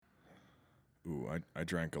I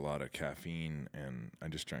drank a lot of caffeine, and I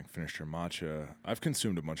just finished her matcha. I've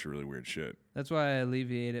consumed a bunch of really weird shit. That's why I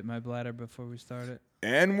alleviated my bladder before we started.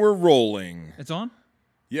 And we're rolling. It's on?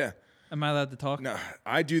 Yeah. Am I allowed to talk? No,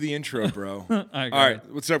 I do the intro, bro. All right.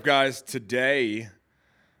 What's up, guys? Today,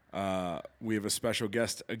 we have a special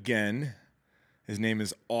guest again. His name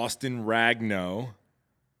is Austin Ragno.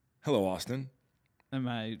 Hello, Austin. Am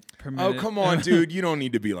I permitted? Oh, come on, dude. You don't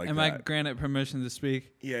need to be like Am that. I granted permission to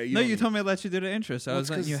speak? Yeah. You told me to let you do the intro, so I was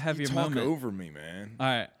letting you have your moment. Talk over me, man. All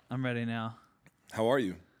right. I'm ready now. How are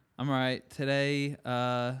you? I'm all right. Today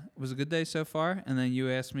was a good day so far, and then you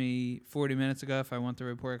asked me 40 minutes ago if I want to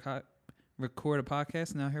record a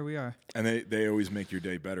podcast. Now here we are. And they always make your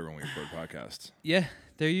day better when we record podcasts. Yeah.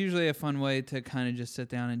 They're usually a fun way to kind of just sit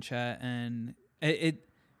down and chat, and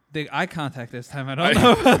the eye contact this time, I don't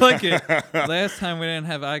know if I like it. Last time we didn't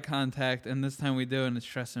have eye contact, and this time we do, and it's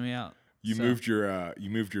stressing me out. You moved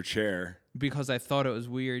your chair because I thought it was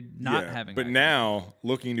weird not having. But now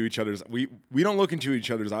looking into each other's, we don't look into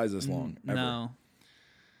each other's eyes this long. No.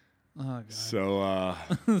 Ever. Oh god. So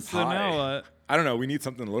so now what? I don't know. We need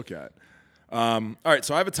something to look at. All right.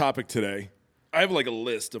 So I have a topic today. I have like a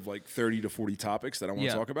list of like 30 to 40 topics that I want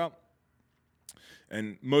to talk about,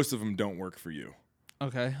 and most of them don't work for you.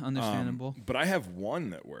 Okay, understandable. But I have one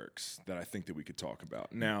that works that I think that we could talk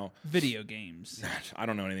about. Now, video games. I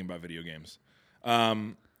don't know anything about video games.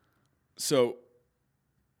 So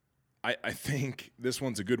I think this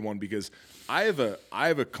one's a good one because I have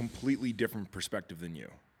a completely different perspective than you.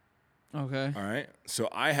 Okay. All right. So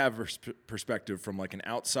I have a perspective from like an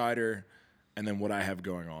outsider and then what I have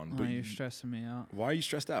going on. But you're stressing me out. Why are you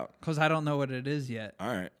stressed out? Because I don't know what it is yet. All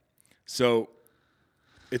right. So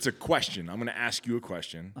it's a question. I'm going to ask you a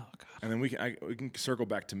question. Oh, God. And then we can circle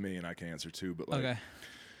back to me and I can answer too. But okay.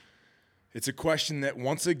 It's a question that,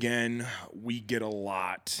 once again, we get a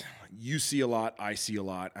lot. You see a lot, I see a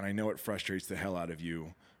lot, and I know it frustrates the hell out of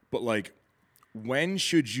you. But, like, when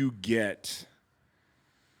should you get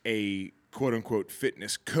a quote-unquote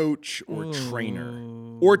fitness coach or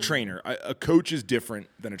trainer? Or trainer. A coach is different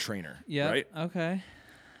than a trainer, right? Okay.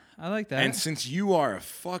 I like that. And since you are a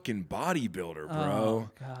fucking bodybuilder, bro. Oh,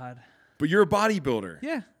 God. But you're a bodybuilder.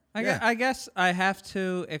 Yeah. I guess I have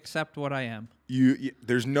to accept what I am.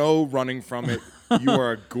 There's no running from it. You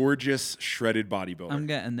are a gorgeous, shredded bodybuilder. I'm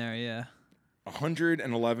getting there, yeah.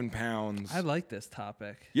 111 pounds. I like this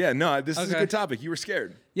topic. Yeah, no, this is a good topic. You were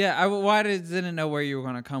scared. Yeah, I didn't know where you were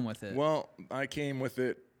going to come with it. Well, I came with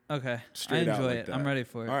it. Okay. Straight I out enjoy like it. that. I'm ready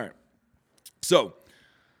for it. All right. So,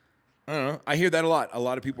 I don't know. I hear that a lot. A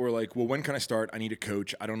lot of people are like, well, when can I start? I need a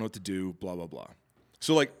coach. I don't know what to do, blah, blah, blah.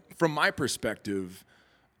 So, like, from my perspective,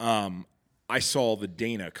 I saw the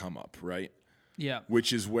Dana come up, right? Yeah.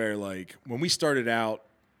 Which is where, like, when we started out,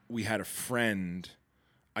 we had a friend.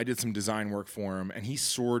 I did some design work for him, and he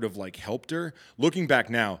sort of, like, helped her. Looking back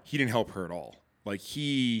now, he didn't help her at all. Like,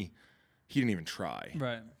 he didn't even try.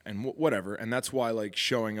 Right. And whatever. And that's why, like,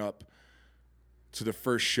 showing up to the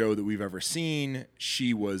first show that we've ever seen,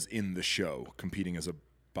 she was in the show, competing as a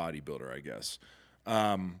bodybuilder, I guess.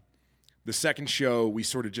 The second show, we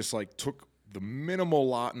sort of just, like, took the minimal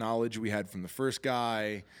knowledge we had from the first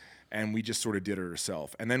guy, and we just sort of did it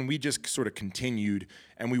ourselves. And then we just sort of continued,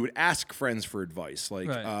 and we would ask friends for advice. Like,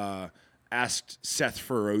 asked Seth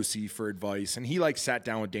Ferosi for advice, and he, like, sat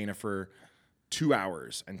down with Dana for 2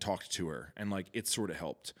 hours and talked to her, and, like, it sort of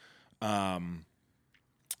helped.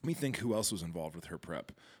 Let me think who else was involved with her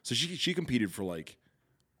prep. So she competed for, like,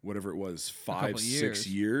 whatever it was, 6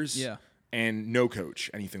 years. Yeah. And no coach,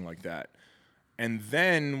 anything like that. And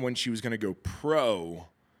then when she was going to go pro,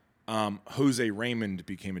 Jose Raymond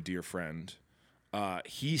became a dear friend.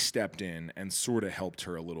 He stepped in and sort of helped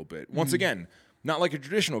her a little bit. Once again, not like a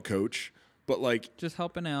traditional coach, but like... just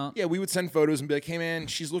helping out. Yeah, we would send photos and be like, hey, man,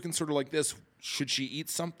 she's looking sort of like this. Should she eat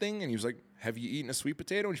something? And he was like, have you eaten a sweet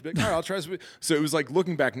potato? And she'd be like, all right, I'll try sweet. So it was like,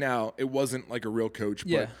 looking back now, it wasn't like a real coach,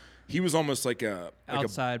 but he was almost like an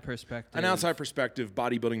outside perspective,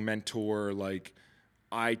 bodybuilding mentor. Like,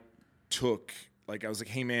 I was like,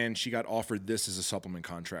 hey, man, she got offered this as a supplement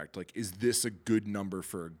contract. Like, is this a good number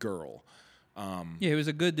for a girl? Yeah, he was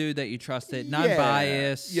a good dude that you trusted, not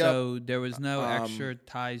biased, so there was no extra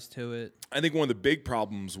ties to it. I think one of the big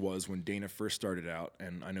problems was when Dana first started out,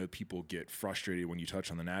 and I know people get frustrated when you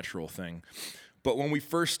touch on the natural thing, but when we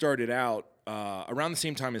first started out, around the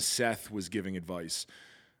same time as Seth was giving advice.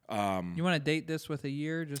 You want to date this with a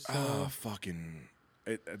year? Just so?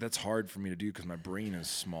 That's hard for me to do because my brain is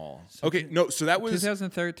small. Okay, no, so that was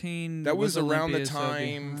 2013. That was around Olympia, the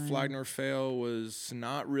time Flag Nor Fail was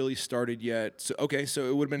not really started yet. So so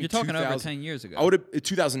it would have been. You're talking over 10 years ago. I would have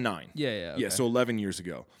 2009. Yeah. Okay. Yeah, so 11 years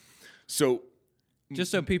ago. So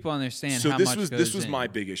Just so people understand so how this much was goes this was in. my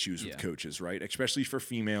big issues with coaches, right? Especially for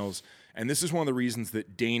females. And this is one of the reasons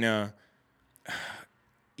that Dana,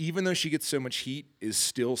 even though she gets so much heat, is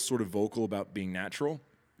still sort of vocal about being natural.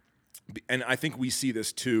 And I think we see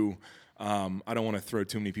this too. I don't want to throw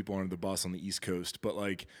too many people under the bus on the East Coast, but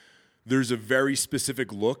like there's a very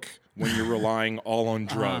specific look when you're relying all on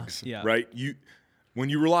drugs, right? When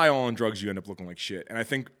you rely all on drugs, you end up looking like shit. And I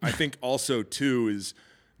think also too is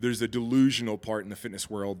there's a delusional part in the fitness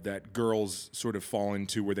world that girls sort of fall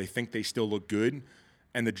into where they think they still look good,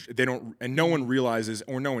 and they don't, and no one realizes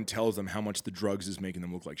or no one tells them how much the drugs is making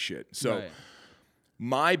them look like shit. So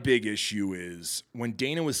my big issue is when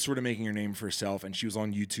Dana was sort of making her name for herself and she was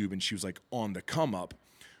on YouTube and she was like on the come up,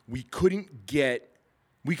 we could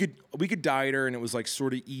diet her and it was like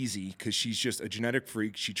sort of easy because she's just a genetic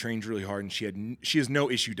freak. She trains really hard and she has no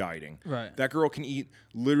issue dieting. Right. That girl can eat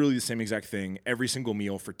literally the same exact thing every single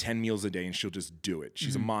meal for 10 meals a day and she'll just do it.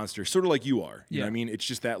 She's a monster, sort of like you are. You know what I mean? It's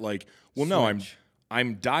just that like, well, no,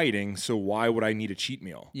 I'm dieting, so why would I need a cheat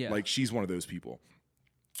meal? Yeah. Like she's one of those people.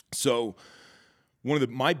 So one of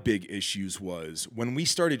my big issues was when we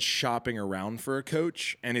started shopping around for a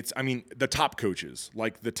coach, and the top coaches,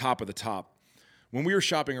 like the top of the top, when we were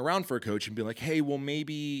shopping around for a coach and be like, hey, well,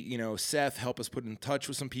 maybe, Seth, help us put in touch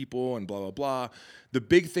with some people and blah, blah, blah. The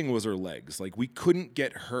big thing was her legs. Like we couldn't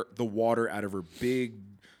get the water out of her big,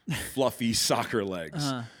 fluffy soccer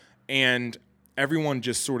legs. And everyone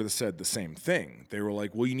just sort of said the same thing. They were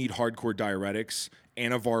like, well, you need hardcore diuretics.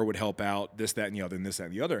 Anavar would help out, this, that, and the other, and this, that,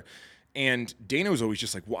 and the other. And Dana was always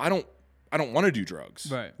just like, well, I don't want to do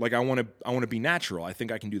drugs. Right. Like I want to be natural. I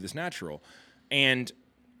think I can do this natural. And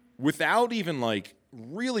without even like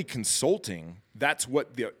really consulting, that's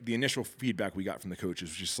what the initial feedback we got from the coaches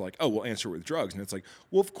was just like, oh, we'll answer it with drugs. And it's like,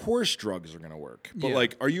 well, of course drugs are going to work. But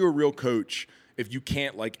like, are you a real coach if you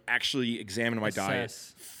can't like actually examine my diet,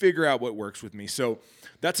 figure out what works with me? So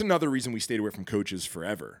that's another reason we stayed away from coaches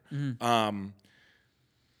forever.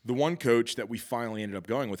 The one coach that we finally ended up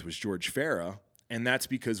going with was George Farah, and that's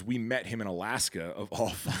because we met him in Alaska, of all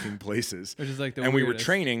fucking places. Which is like the and weirdest. We were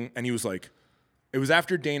training, and he was like, it was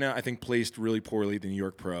after Dana, I think, placed really poorly at the New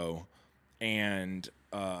York Pro, and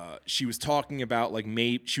she was talking about like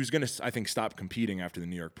maybe she was going to, I think, stop competing after the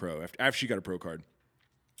New York Pro, after she got a pro card.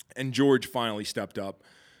 And George finally stepped up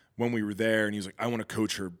when we were there, and he was like, I want to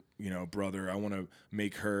coach her, brother. I want to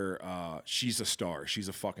make her, she's a star. She's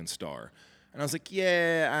a fucking star. And I was like,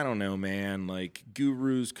 yeah, I don't know, man. Like,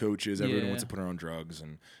 gurus, coaches, everyone wants to put her on drugs.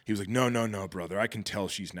 And he was like, no, brother. I can tell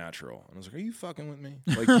she's natural. And I was like, are you fucking with me?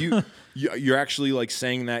 Like, you're actually, like,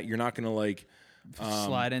 saying that you're not going to, like,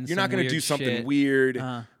 slide in you're not going to do something shit. weird.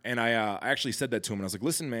 And I actually said that to him. And I was like,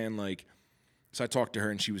 listen, man, like, so I talked to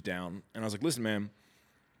her and she was down. And I was like, listen, man,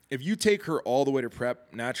 if you take her all the way to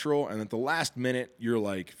prep natural and at the last minute you're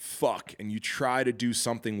like, fuck, and you try to do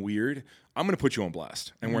something weird, I'm going to put you on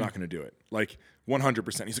blast and we're not going to do it. Like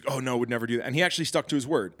 100%. He's like, oh no, would never do that. And he actually stuck to his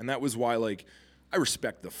word. And that was why, like, I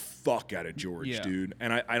respect the fuck out of George, dude.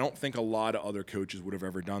 And I don't think a lot of other coaches would have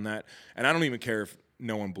ever done that. And I don't even care if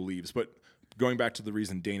no one believes. But going back to the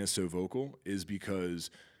reason Dana's so vocal is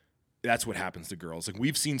because that's what happens to girls. Like,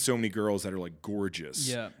 we've seen so many girls that are like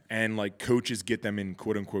gorgeous, and like coaches get them in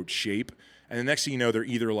quote unquote shape, and the next thing you know, they're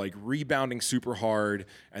either like rebounding super hard,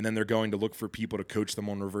 and then they're going to look for people to coach them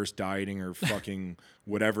on reverse dieting or fucking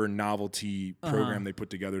whatever novelty program they put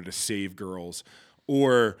together to save girls,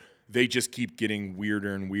 or they just keep getting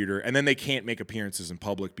weirder and weirder, and then they can't make appearances in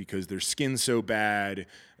public because their skin's so bad,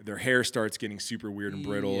 their hair starts getting super weird and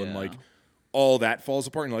brittle, and like all that falls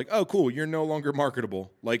apart, and you're like, oh, cool, you're no longer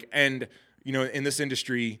marketable. Like, and in this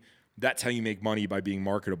industry, that's how you make money, by being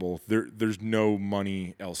marketable. There's no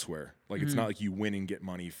money elsewhere. Like, it's not like you win and get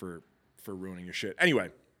money for ruining your shit. Anyway,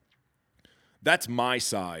 that's my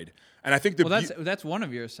side, and I think that's one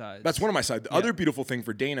of your sides. That's one of my side. The other beautiful thing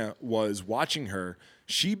for Dana was watching her.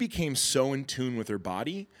 She became so in tune with her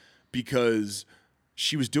body because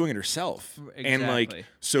she was doing it herself. Exactly. And like,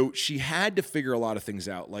 so she had to figure a lot of things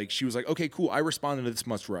out. Like, she was like, okay, cool, I responded to this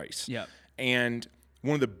much rice. Yeah. And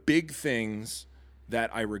one of the big things that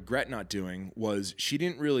I regret not doing was she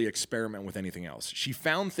didn't really experiment with anything else. She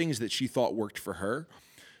found things that she thought worked for her,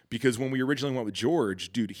 because when we originally went with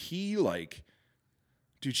George, dude, she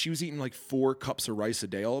was eating like 4 cups of rice a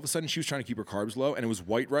day. All of a sudden, she was trying to keep her carbs low, and it was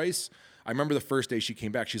white rice. I remember the first day she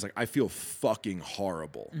came back, she's like, I feel fucking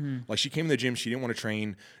horrible. Like, she came to the gym, she didn't want to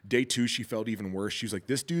train. Day 2, she felt even worse. She was like,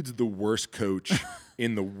 this dude's the worst coach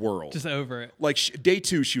in the world. Just over it. Like, day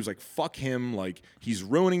 2, she was like, fuck him. Like, he's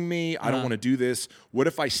ruining me. I don't want to do this. What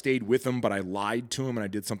if I stayed with him, but I lied to him and I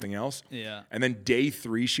did something else? Yeah. And then day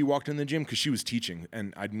 3, she walked in the gym because she was teaching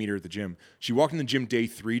and I'd meet her at the gym. She walked in the gym day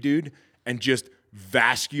 3, dude, and just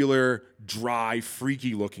vascular, dry,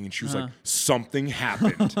 freaky looking. And she was like, something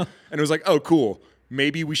happened. And it was like, oh, cool.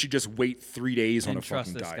 Maybe we should just wait 3 days on a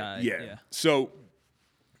fucking diet. Guy. Yeah. So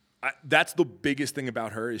that's the biggest thing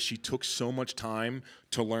about her is she took so much time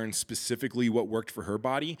to learn specifically what worked for her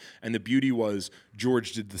body. And the beauty was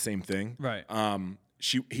George did the same thing. Right.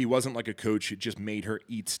 He wasn't like a coach. It just made her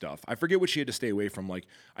eat stuff. I forget what she had to stay away from. Like,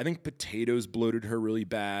 I think potatoes bloated her really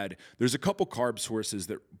bad. There's a couple carb sources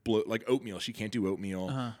that bloat, like oatmeal. She can't do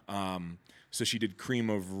oatmeal. So she did cream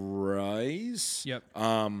of rice. Yep.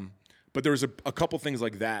 But there was a couple things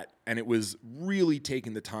like that. And it was really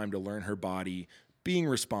taking the time to learn her body, being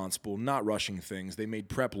responsible, not rushing things. They made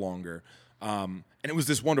prep longer. And it was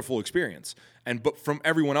this wonderful experience. But from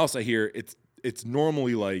everyone else I hear, it's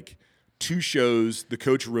normally like 2 shows, the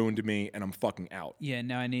coach ruined me, and I'm fucking out. Yeah,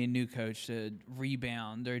 now I need a new coach to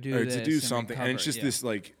rebound or do or this to do something. recover. And it's just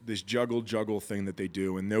this juggle thing that they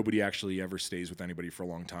do, and nobody actually ever stays with anybody for a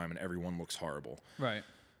long time, and everyone looks horrible. Right.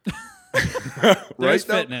 Right? There's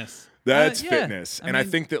fitness. That's Yeah. fitness. I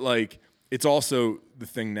think that like it's also the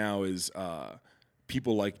thing now is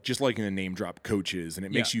people like just liking to name drop coaches, and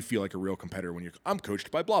it makes you feel like a real competitor when I'm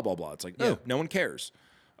coached by blah blah blah. It's like, oh, no one cares.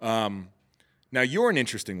 Now you're an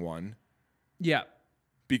interesting one. Yeah.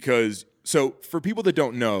 Because, so for people that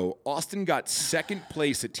don't know, Austin got second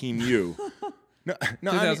place at Team U. No,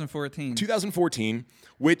 2014. 2014,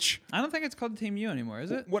 which... I don't think it's called Team U anymore,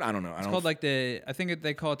 is it? What? I don't know. It's called like I think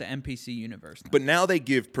they call it the NPC universe now. But now they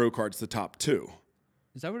give pro cards the top 2.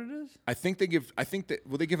 Is that what it is? They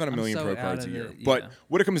give out a million pro cards a year. Yeah. But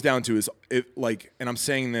what it comes down to is, and I'm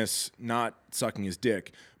saying this not sucking his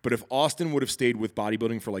dick, but if Austin would have stayed with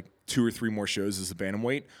bodybuilding for like 2 or 3 more shows as a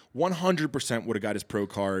bantamweight, 100% would have got his pro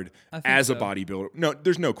card as a bodybuilder. No,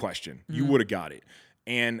 there's no question. You would have got it.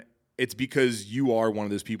 And it's because you are one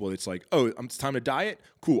of those people that's like, oh, it's time to diet?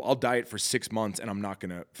 Cool, I'll diet for 6 months and I'm not going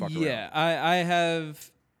to fuck around. Yeah, I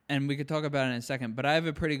have, and we could talk about it in a second, but I have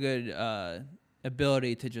a pretty good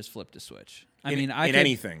ability to just flip the switch. I could,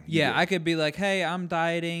 anything. Yeah, I could be like, hey, I'm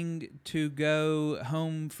dieting to go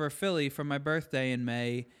home for Philly for my birthday in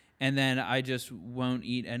May, and then I just won't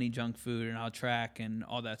eat any junk food, and I'll track and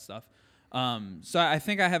all that stuff. So I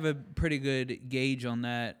think I have a pretty good gauge on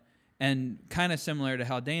that, and kind of similar to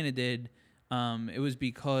how Dana did, it was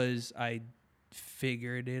because I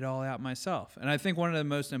figured it all out myself. And I think one of the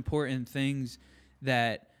most important things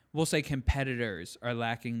that we'll say competitors are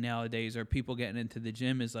lacking nowadays, or people getting into the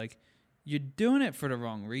gym, is like, you're doing it for the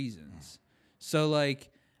wrong reasons. So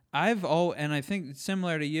like and I think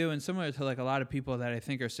similar to you and similar to like a lot of people that I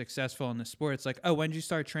think are successful in the sport, it's like, oh, when did you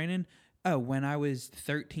start training? Oh, when I was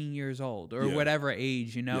 13 years old or whatever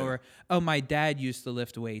age, or, oh, my dad used to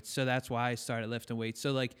lift weights, so that's why I started lifting weights.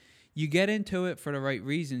 So like you get into it for the right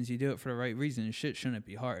reasons, you do it for the right reasons. Shit shouldn't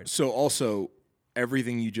be hard. So also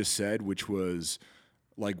everything you just said, which was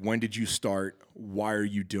like, when did you start? Why are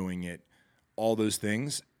you doing it? All those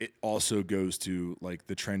things, it also goes to like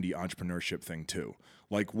the trendy entrepreneurship thing too.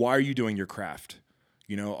 Like, why are you doing your craft?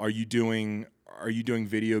 Are you doing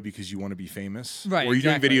video because you want to be famous? Right. Or are you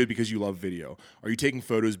doing video because you love video? Are you taking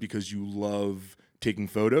photos because you love taking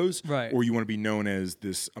photos? Right. Or you want to be known as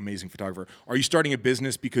this amazing photographer? Are you starting a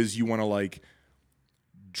business because you want to like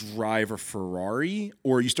drive a Ferrari,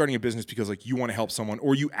 or are you starting a business because like you want to help someone,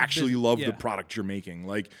 or you actually love the product you're making?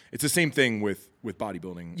 Like, it's the same thing with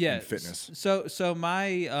bodybuilding and fitness. So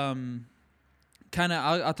my kind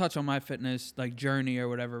of I'll touch on my fitness like journey or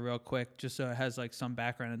whatever real quick, just so it has like some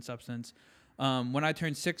background and substance. When I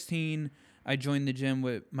turned 16, I joined the gym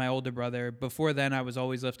with my older brother. Before then, I was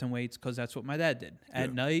always lifting weights because that's what my dad did.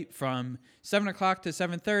 At night, from 7 o'clock to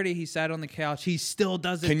 7:30, he sat on the couch. He still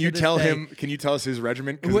does it. Can you tell us his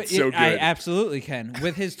regimen? Because it's so good. I absolutely can.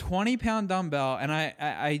 With his 20-pound dumbbell, and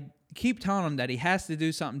I keep telling him that he has to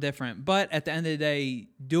do something different. But at the end of the day,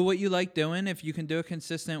 do what you like doing. If you can do it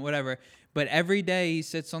consistent, whatever. But every day he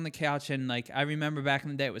sits on the couch, and like I remember back in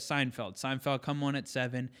the day, it was Seinfeld. Seinfeld come on at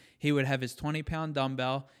 7. He would have his 20-pound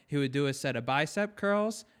dumbbell. He would do a set of bicep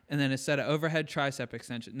curls and then a set of overhead tricep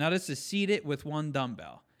extension. Now this is seated with one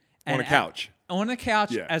dumbbell. On a couch. On a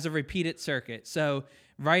couch as a repeated circuit. So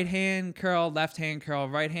right hand curl,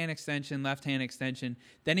 right hand extension, left hand extension.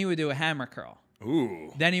 Then he would do a hammer curl.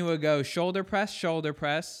 Ooh. Then he would go shoulder press,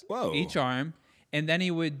 Whoa. each arm. and then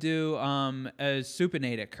he would do a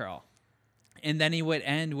supinated curl. And then he would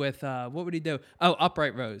end with, what would he do? Oh,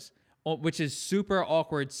 upright rows, which is super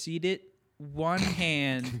awkward. Seated, one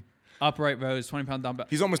hand, upright rows, 20-pound dumbbell.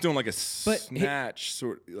 He's almost doing like a snatch,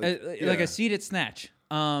 like a seated snatch.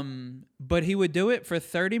 But he would do it for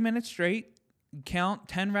 30 minutes straight, count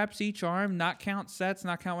 10 reps each arm, not count sets,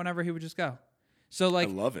 not count whenever. He would just go. So like,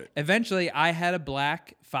 I love it. Eventually, I had a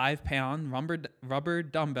black 5-pound rubber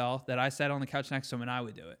dumbbell that I sat on the couch next to him, and I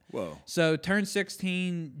would do it. Whoa! So turned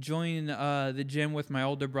 16, joined the gym with my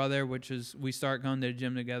older brother, which is we start going to the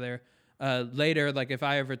gym together. Later, like if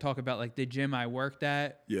I ever talk about like the gym I worked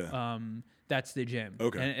at, that's the gym.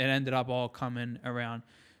 Okay. And it ended up all coming around.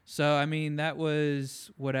 So, I mean, that was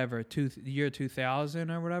whatever, year 2000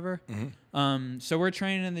 or whatever. Mm-hmm. So we're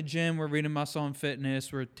training in the gym. We're reading Muscle and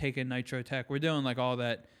Fitness. We're taking Nitro Tech. We're doing like all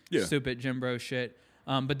that stupid gym bro shit.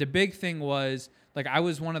 But the big thing was, like, I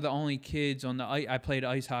was one of the only kids on I played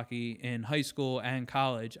ice hockey in high school and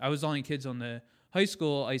college. I was the only kids on the high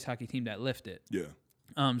school ice hockey team that lifted. Yeah.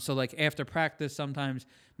 So, like, after practice, sometimes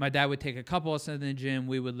my dad would take a couple of us in the gym.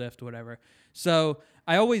 We would lift, whatever. So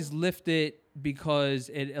I always lifted because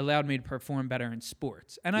it allowed me to perform better in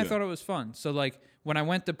sports. And I thought it was fun. So, like, when I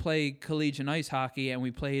went to play collegiate ice hockey and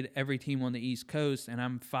we played every team on the East Coast, and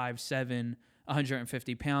I'm 5'7",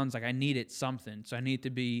 150 pounds, like, I needed something. So I need to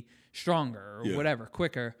be stronger or whatever,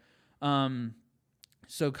 quicker.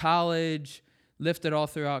 So college, lifted all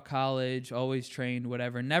throughout college, always trained,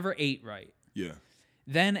 whatever. Never ate right. Yeah.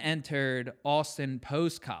 Then entered Austin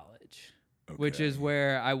post-college, which is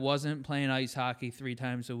where I wasn't playing ice hockey 3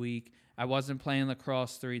 times a week. I wasn't playing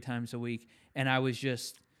lacrosse 3 times a week. And I was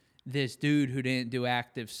just this dude who didn't do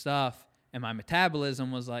active stuff. And my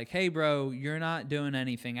metabolism was like, hey, bro, you're not doing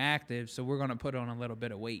anything active, so we're going to put on a little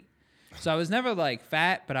bit of weight. So I was never, like,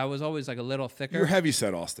 fat, but I was always, like, a little thicker. You're heavy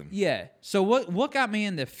set, Austin. Yeah. So what got me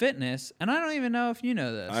into fitness, and I don't even know if you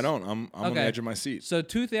know this. I don't. I'm on the edge of my seat. So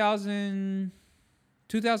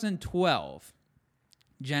 2012,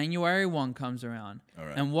 January 1 comes around. All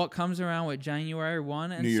right. And what comes around with January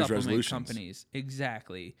 1 and supplement companies?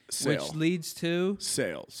 Exactly. Sale. Which leads to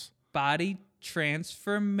sales. Body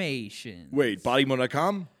transformation. Wait,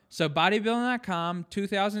 bodybuilding.com? So bodybuilding.com,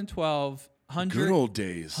 2012, good old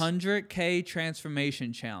days. 100K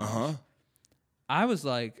transformation challenge. I was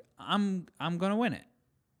like, I'm going to win it.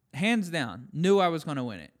 Hands down. Knew I was going to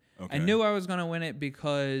win it. Okay. I knew I was going to win it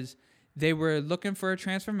because they were looking for a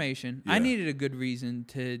transformation. Yeah. I needed a good reason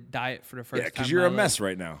to diet for the first time. Yeah, because you're a mess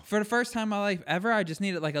right now. For the first time in my life ever, I just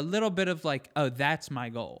needed like a little bit of like, oh, that's my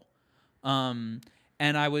goal. And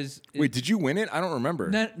I was... Wait, did you win it? I don't remember.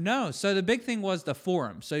 No. So the big thing was the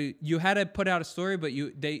forum. So you had to put out a story, but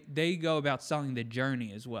they go about selling the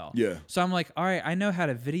journey as well. Yeah. So I'm like, all right, I know how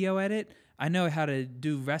to video edit. I know how to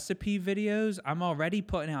do recipe videos. I'm already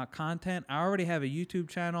putting out content. I already have a YouTube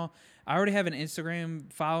channel. I already have an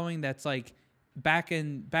Instagram following that's like back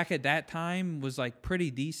at that time was like pretty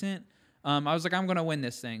decent. I was like, I'm going to win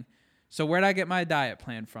this thing. So where'd I get my diet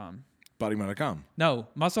plan from? Bodybuilding.com. No,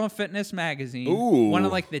 Muscle and Fitness magazine. Ooh. One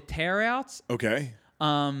of like the tear outs. Okay.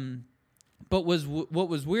 But what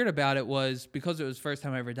was weird about it was because it was the first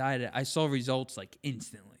time I ever dieted, I saw results like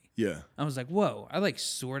instantly. Yeah. I was like, whoa, I like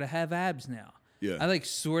sort of have abs now. Yeah. I like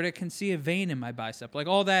sort of can see a vein in my bicep. Like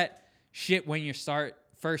all that shit when you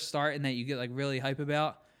first start and that you get like really hype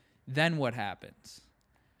about. Then what happens?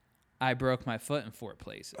 I broke my foot in 4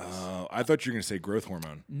 places. Oh, I thought you were going to say growth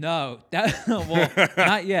hormone. No,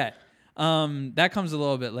 not yet. That comes a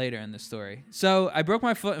little bit later in the story. So I broke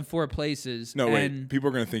my foot in 4 places. No, wait. People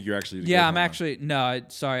are going to think you actually do growth hormone. Actually... No,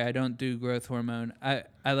 sorry. I don't do growth hormone. I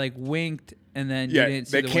like winked and then you didn't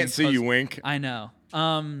see they can't see you wink. I know.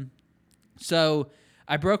 So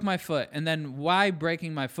I broke my foot. And then why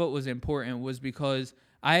breaking my foot was important was because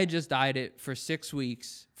I had just dieted for 6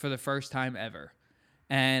 weeks for the first time ever.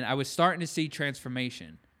 And I was starting to see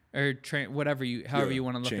transformation or however you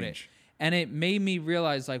want to look at it. And it made me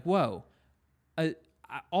realize, like, whoa,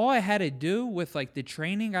 all I had to do with, like, the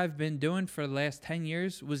training I've been doing for the last 10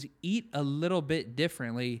 years was eat a little bit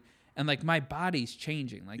differently. And, like, my body's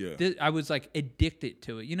changing. Like, I was, like, addicted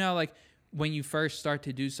to it. You know, like, when you first start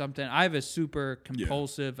to do something, I have a super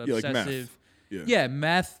compulsive, obsessive. Like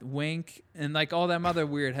meth, wink, and, like, all them other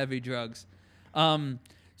weird heavy drugs.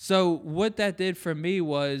 So what that did for me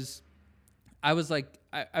was I was, like,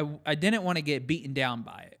 I didn't want to get beaten down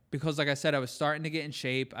by it. Because, like I said, I was starting to get in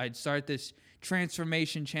shape. I'd start this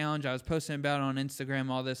transformation challenge. I was posting about it on Instagram,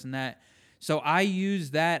 all this and that. So I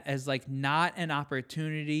used that as, like, not an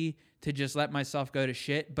opportunity to just let myself go to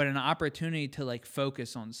shit, but an opportunity to, like,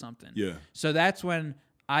 focus on something. Yeah. So that's when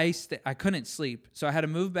I couldn't sleep, so I had to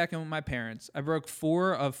move back in with my parents. I broke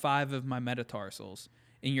 4 of 5 of my metatarsals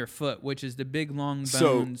in your foot, which is the big long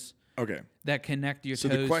bones that connect your toes to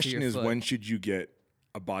your foot. So the question is, when should you get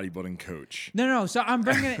a bodybuilding coach? No. So I'm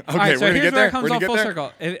bringing it. Okay, all right, so here's where it comes all full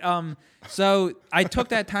circle. So I took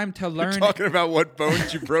that time to learn. You're talking about what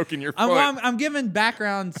bones you broke in your foot. I'm giving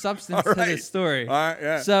background substance to this story. All right,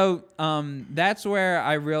 yeah. So that's where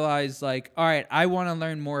I realized, like, all right, I want to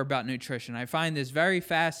learn more about nutrition. I find this very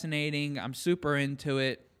fascinating. I'm super into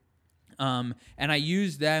it. And I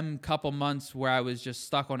used them couple months where I was just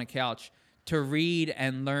stuck on a couch to read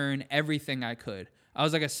and learn everything I could. I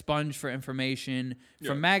was like a sponge for information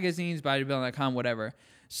from magazines, bodybuilding.com, whatever.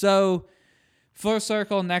 So full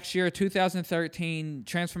circle, next year, 2013,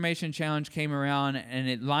 Transformation Challenge came around, and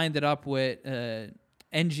it lined it up with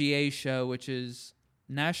NGA show, which is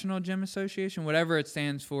National Gym Association, whatever it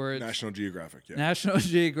stands for. National Geographic, yeah. National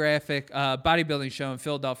Geographic bodybuilding show in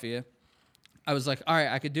Philadelphia. I was like, all right,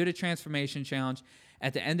 I could do the Transformation Challenge.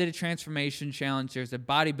 At the end of the Transformation Challenge, there's a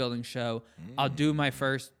bodybuilding show. I'll do my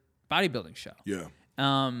first bodybuilding show. Yeah.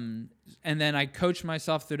 And then I coached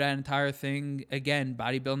myself through that entire thing. Again,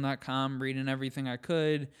 bodybuilding.com, reading everything I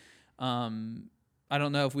could. I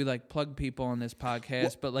don't know if we like plug people on this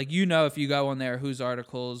podcast, but like, if you go on there, whose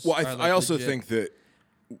articles. Well, are, I also think that.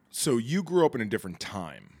 So you grew up in a different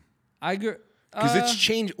time. I grew. Because it's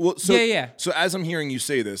changed. Well, so, yeah. So as I'm hearing you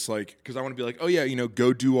say this, like, because I want to be like, oh yeah,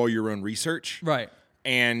 go do all your own research. Right.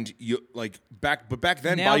 And you like back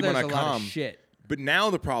then, now bodybuilding.com. There's a lot of shit. But now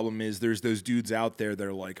the problem is there's those dudes out there that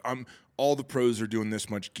are like, all the pros are doing this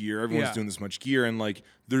much gear. Everyone's doing this much gear. And like,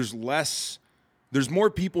 there's more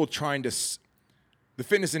people trying to, the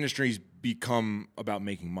fitness industry's become about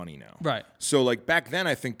making money now. Right. So like back then,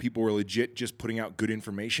 I think people were legit just putting out good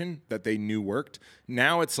information that they knew worked.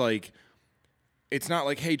 Now it's like, it's not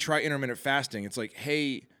like, hey, try intermittent fasting. It's like,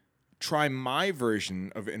 hey, try my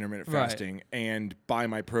version of intermittent fasting and buy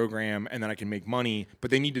my program, and then I can make money.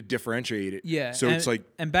 But they need to differentiate it. Yeah. So it's like,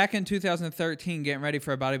 and back in 2013, getting ready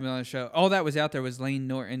for a bodybuilding show, all that was out there was Lane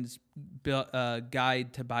Norton's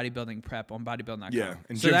guide to bodybuilding prep on bodybuilding.com. Yeah,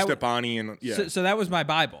 and Jim Stephani and So that was my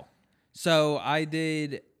Bible. So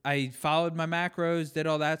I followed my macros, did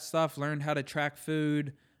all that stuff, learned how to track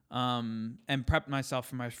food, and prepped myself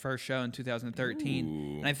for my first show in 2013.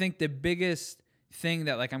 Ooh. And I think the biggest thing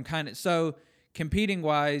that like I'm kind of so competing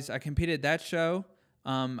wise, I competed at that show.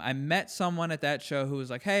 I met someone at that show who was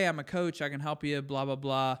like, hey, I'm a coach, I can help you, blah blah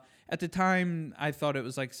blah. At the time I thought it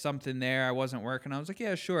was like something there, I wasn't working. I was like,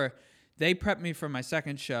 yeah, sure. They prepped me for my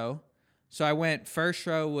second show. So I went, first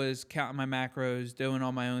show was counting my macros, doing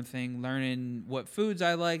all my own thing, learning what foods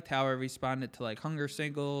I liked, how I responded to like hunger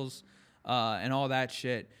signals, and all that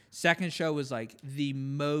shit. Second show was like the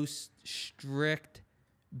most strict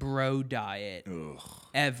bro diet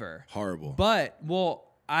ever. Horrible. But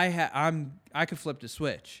I could flip the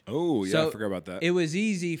switch. Oh yeah, so I forgot about that. It was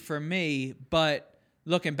easy for me, but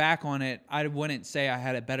looking back on it, I wouldn't say I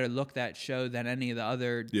had a better look that show than any of the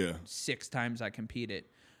other 6 times I competed.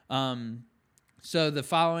 So the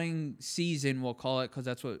following season, we'll call it, because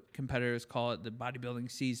that's what competitors call it, the bodybuilding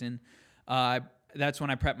season. That's when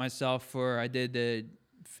I prepped myself for. I did the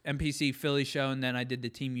NPC Philly show, and then I did the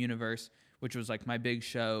Team Universe, which was like my big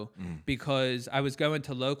show, because I was going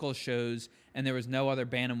to local shows and there was no other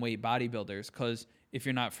bantamweight bodybuilders. Because if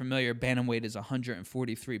you're not familiar, bantamweight is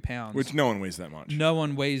 143 pounds. Which no one weighs that much. No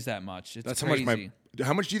one weighs that much. It's crazy.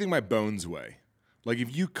 How much do you think my bones weigh? Like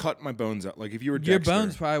if you cut my bones out, like if you were Dexter, your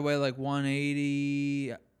bones probably weigh like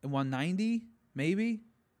 180, 190, maybe,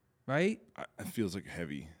 right? It feels like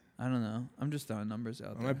heavy. I don't know. I'm just throwing numbers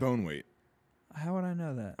out there. My bone weight. How would I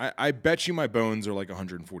know that? I bet you my bones are like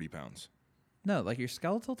 140 pounds. No, like your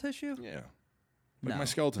skeletal tissue? Yeah. Like no. my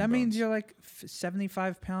skeleton That bones. means you're like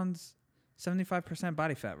 75 pounds, 75%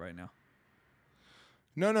 body fat right now.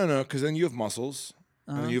 No, because then you have muscles,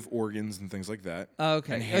 and then you have organs and things like that. Oh,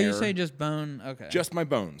 okay. And Oh, hair. you say just bone? Okay. Just my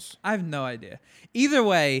bones. I have no idea. Either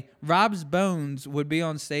way, Rob's bones would be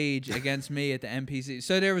on stage against me at the NPC.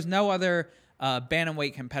 So there was no other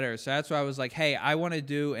bantamweight competitors. So that's why I was like, hey, I want to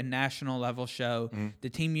do a national level show. Mm-hmm. The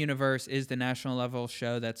Team Universe is the national level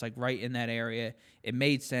show that's like right in that area. It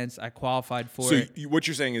made sense. I qualified for it. So what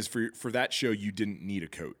you're saying is for that show, you didn't need a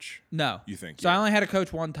coach? No. You think? So I only had a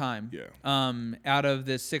coach one time. Yeah. Out of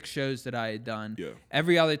the 6 shows that I had done. Yeah.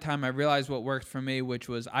 Every other time I realized what worked for me, which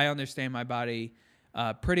was I understand my body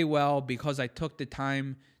pretty well because I took the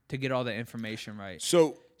time to get all the information right.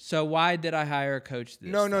 So why did I hire a coach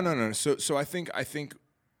this time? No. So I think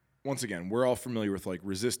once again, we're all familiar with like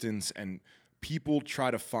resistance, and people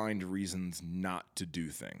try to find reasons not to do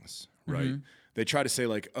things, right? Mm-hmm. They try to say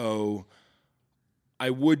like, oh, I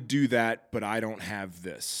would do that, but I don't have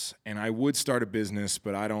this. And I would start a business,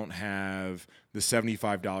 but I don't have the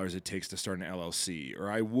 $75 it takes to start an LLC. Or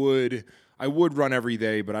I would run every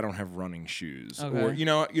day, but I don't have running shoes. Okay. Or you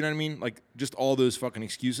know what I mean? Like just all those fucking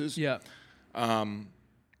excuses. Yeah.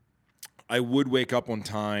 I would wake up on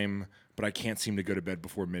time, but I can't seem to go to bed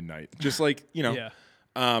before midnight. Just like, Yeah.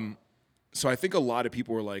 So I think a lot of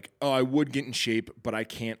people are like, oh, I would get in shape, but I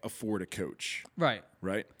can't afford a coach. Right.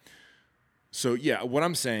 Right? So, yeah, what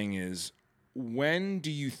I'm saying is, when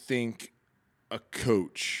do you think a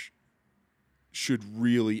coach should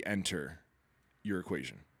really enter your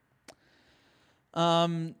equation? Should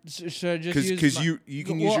I just use... Because you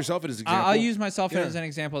can use yourself as an example. I'll use myself as an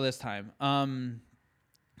example this time.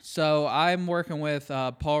 So I'm working with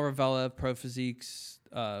Paul Ravella of Pro Physique's,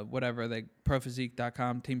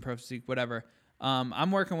 ProPhysique.com, Team Pro Physique, whatever.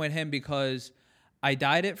 I'm working with him because I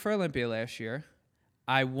dieted for Olympia last year.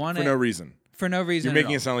 I won For no reason. For no reason. You're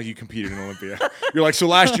making it sound like you competed in Olympia. You're like, so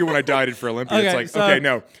last year when I dieted for Olympia, Okay, it's like, so- okay,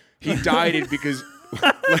 no. He dieted because...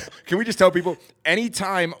 Can we just tell people,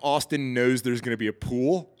 anytime Austin knows there's going to be a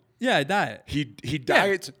pool... Yeah, I diet. He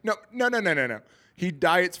diets... No. He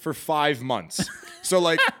diets for 5 months. So,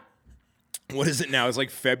 like... What is it now? It's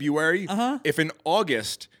like February. If in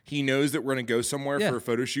August he knows that we're going to go somewhere for a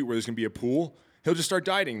photo shoot where there's going to be a pool, he'll just start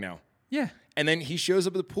dieting now. Yeah. And then he shows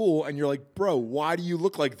up at the pool, and you're like, bro, why do you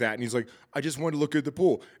look like that? And he's like, I just wanted to look good at the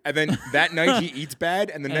pool. And then that night he eats bad,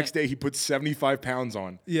 and the next day he puts 75 pounds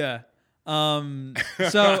on. Yeah. So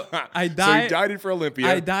So he dieted for Olympia.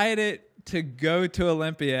 I dieted to go to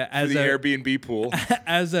Olympia as the Airbnb pool.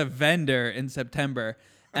 as a vendor in September.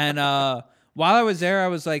 And while I was there, I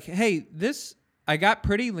was like, hey, I got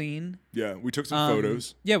pretty lean. Yeah, we took some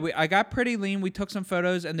photos. Yeah, I got pretty lean. We took some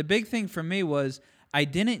photos. And the big thing for me was I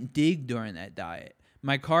didn't dig during that diet.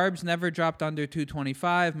 My carbs never dropped under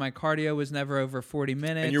 225. My cardio was never over 40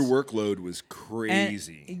 minutes. And your workload was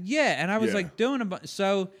crazy. And I was like doing a bunch.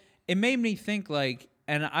 So it made me think like,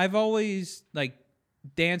 and I've always like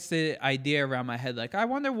danced the idea around my head. Like, I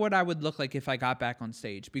wonder what I would look like if I got back on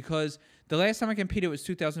stage, because the last time I competed was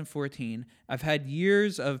 2014. I've had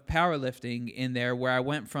years of powerlifting in there where I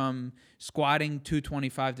went from squatting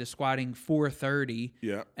 225 to squatting 430.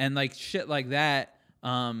 Yeah. And like shit like that.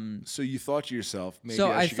 So you thought to yourself, maybe So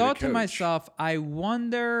I I should thought get a to coach. myself, I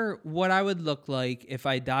wonder what I would look like if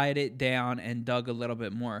I dieted down and dug a little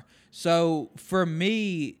bit more. So for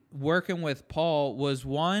me, working with Paul was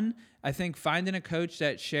one, I think finding a coach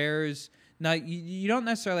that shares. Now, you don't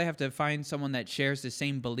necessarily have to find someone that shares the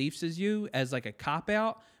same beliefs as you as like a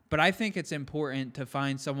cop-out, but I think it's important to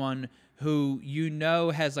find someone who you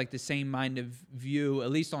know has like the same mind of view,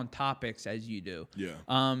 at least on topics, as you do. Yeah.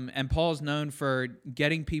 And Paul's known for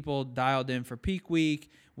getting people dialed in for peak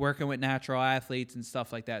week, working with natural athletes and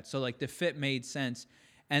stuff like that. So like the fit made sense.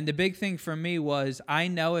 And the big thing for me was I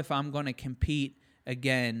know if I'm going to compete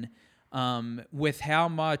again with how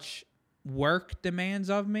much work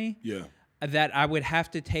demands of me, that I would have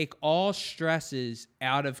to take all stresses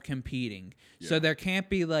out of competing. Yeah. So there can't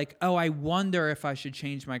be like, oh, I wonder if I should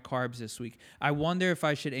change my carbs this week. I wonder if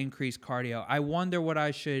I should increase cardio. I wonder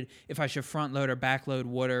if I should front load or back load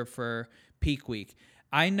water for peak week.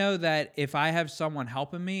 I know that if I have someone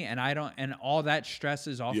helping me and all that stress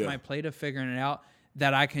is off my plate of figuring it out,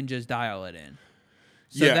 that I can just dial it in.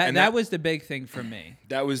 So that was the big thing for me.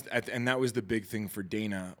 That was the big thing for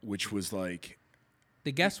Dana, which was like,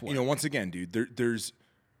 the guesswork. You know, once again, dude,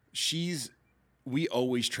 we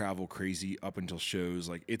always travel crazy up until shows.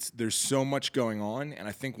 Like there's so much going on. And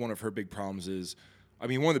I think one of her big problems is, I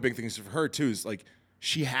mean, one of the big things for her too is like,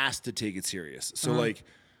 she has to take it serious. So like,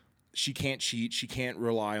 she can't cheat. She can't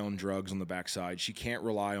rely on drugs on the backside. She can't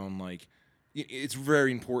rely on like, it's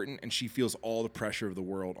very important. And she feels all the pressure of the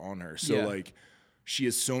world on her. So like, she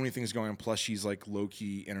has so many things going on. Plus she's like low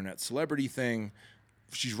key internet celebrity thing.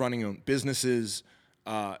 She's running her own businesses.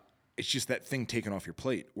 It's just that thing taken off your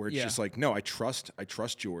plate where it's just like, no, I trust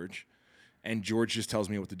George, and George just tells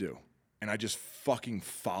me what to do. And I just fucking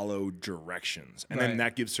follow directions. And then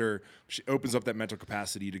that she opens up that mental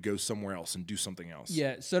capacity to go somewhere else and do something else.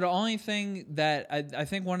 Yeah. So the only thing that I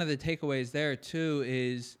think one of the takeaways there too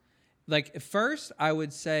is like, first I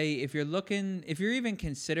would say if you're even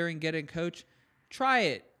considering getting a coach, try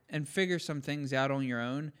it and figure some things out on your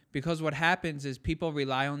own, because what happens is people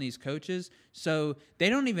rely on these coaches, so they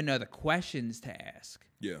don't even know the questions to ask.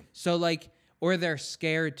 Yeah. So like, or they're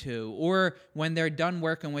scared to, or when they're done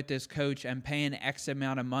working with this coach and paying X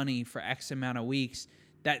amount of money for X amount of weeks,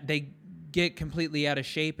 that they get completely out of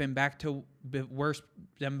shape and back to worse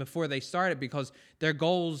than before they started because their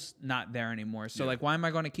goal's not there anymore. So like, why am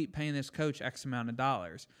I going to keep paying this coach X amount of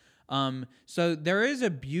dollars? So there is a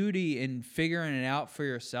beauty in figuring it out for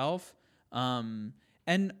yourself.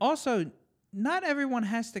 And also, not everyone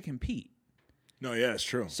has to compete. No, yeah, it's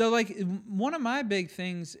true. So, like, one of my big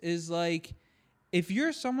things is, like, if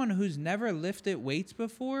you're someone who's never lifted weights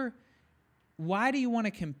before, why do you want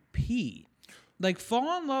to compete? Like,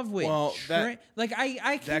 fall in love with like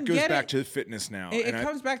I can that goes get back it. to fitness now. It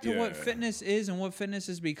comes back to what fitness is and what fitness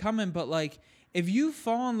is becoming. But, like, if you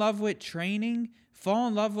fall in love with training, fall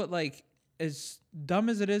in love with, like, as dumb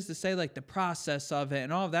as it is to say, like, the process of it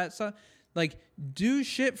and all of that stuff, like, do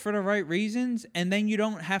shit for the right reasons, and then you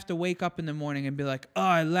don't have to wake up in the morning and be like, oh,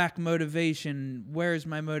 I lack motivation. Where's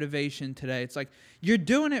my motivation today? It's like, you're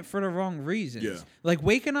doing it for the wrong reasons. Yeah. Like,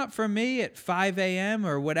 waking up for me at 5 a.m.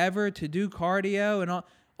 or whatever to do cardio and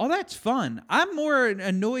all that's fun. I'm more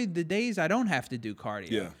annoyed the days I don't have to do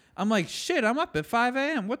cardio. Yeah. I'm like, shit, I'm up at 5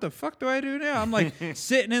 a.m. What the fuck do I do now? I'm like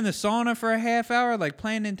sitting in the sauna for a half hour, like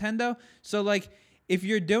playing Nintendo. So, like, if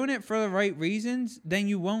you're doing it for the right reasons, then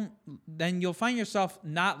you'll find yourself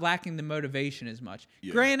not lacking the motivation as much.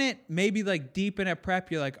 Yeah. Granted, maybe like deep in a prep,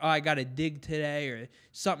 you're like, oh, I got to dig today, or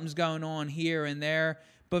something's going on here and there.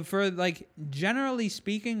 But for, like, generally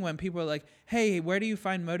speaking, when people are like, hey, where do you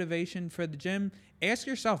find motivation for the gym? Ask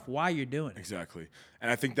yourself why you're doing it. Exactly. And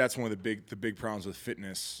I think that's one of the big problems with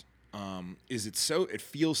fitness, is it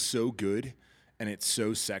feels so good and it's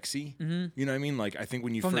so sexy. Mm-hmm. You know what I mean? Like, I think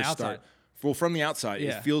when you first start. Well, from the outside,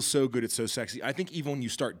 it feels so good. It's so sexy. I think even when you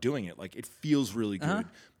start doing it, like, it feels really good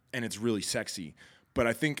and it's really sexy. But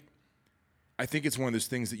I think it's one of those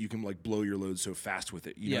things that you can, like, blow your load so fast with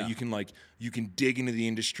it. You know, you can dig into the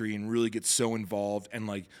industry and really get so involved, and,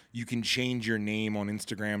 like, you can change your name on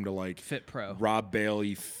Instagram to, like, Fit Pro, Rob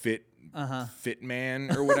Bailey Fit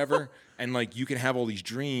Man or whatever. And, like, you can have all these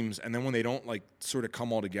dreams, and then when they don't, like, sort of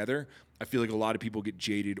come all together, I feel like a lot of people get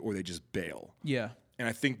jaded or they just bail. Yeah. And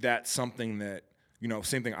I think that's something that, you know,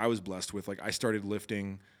 same thing I was blessed with. Like, I started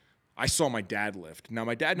lifting. I saw my dad lift. Now,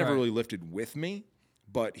 my dad never really lifted with me,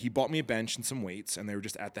 but he bought me a bench and some weights, and they were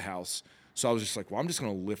just at the house. So I was just like, well, I'm just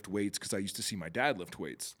going to lift weights because I used to see my dad lift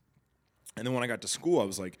weights. And then when I got to school, I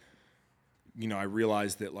was like, you know, I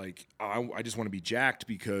realized that, like, I just want to be jacked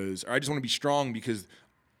or I just want to be strong because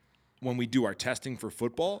when we do our testing for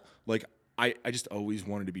football, like, I just always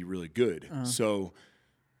wanted to be really good. So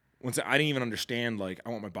once I didn't even understand, like, I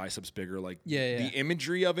want my biceps bigger. Like, the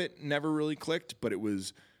imagery of it never really clicked, but it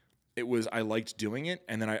was I liked doing it.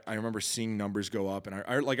 And then I remember seeing numbers go up, and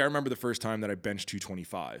I remember the first time that I benched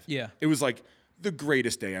 225. Yeah. It was like the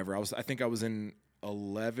greatest day ever. I think I was in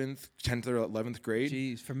 10th or 11th grade.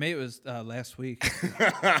 Jeez, for me it was last week.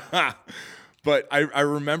 But I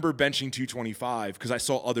remember benching 225 because I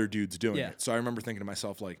saw other dudes doing it. So I remember thinking to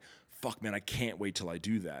myself, like, fuck, man, I can't wait till I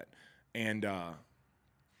do that. And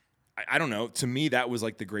I don't know. To me, that was,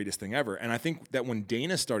 like, the greatest thing ever. And I think that when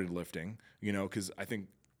Dana started lifting, you know, because I think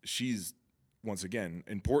she's, once again,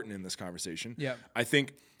 important in this conversation. Yeah. I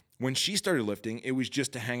think when she started lifting, it was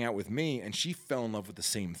just to hang out with me, and she fell in love with the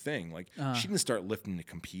same thing. Like, she didn't start lifting to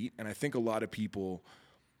compete. And I think a lot of people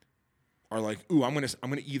are like, ooh, I'm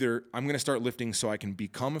gonna start lifting so I can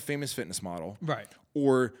become a famous fitness model. Right.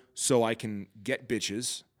 Or so I can get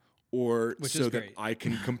bitches, or so that I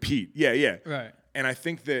can compete. Yeah. Right. And I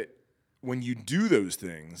think that when you do those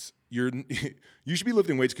things, you should be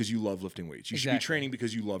lifting weights because you love lifting weights. You should be training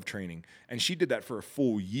because you love training. And she did that for a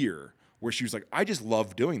full year, where she was like, I just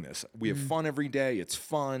love doing this. We have fun every day. It's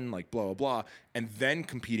fun, like, blah, blah, blah. And then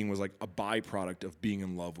competing was, like, a byproduct of being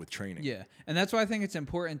in love with training. Yeah. And that's why I think it's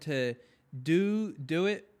important to do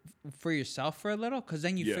it for yourself for a little, because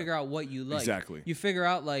then you figure out what you like. Exactly. You figure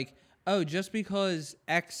out, like, oh, just because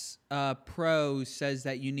X pro says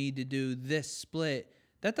that you need to do this split,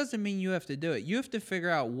 that doesn't mean you have to do it. You have to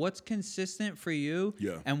figure out what's consistent for you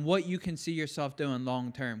and what you can see yourself doing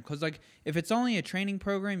long term. Because, like, if it's only a training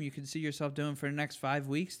program you can see yourself doing for the next 5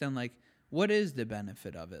 weeks, then, like, what is the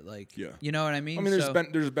benefit of it? Like, you know what I mean? I mean,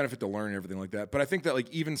 there's a benefit to learn and everything like that. But I think that,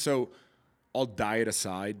 like, even so, all diet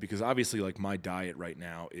aside, because obviously, like, my diet right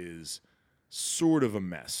now is sort of a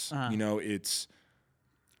mess. You know, it's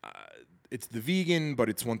the vegan, but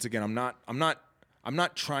it's, once again, I'm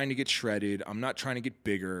not trying to get shredded. I'm not trying to get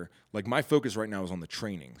bigger. Like, my focus right now is on the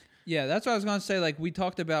training. Yeah, that's what I was going to say. Like, we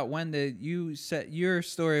talked about when you said your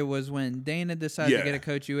story was when Dana decided to get a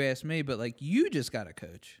coach. You asked me, but, like, you just got a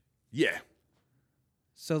coach. Yeah.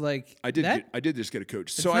 So, like, I did just get a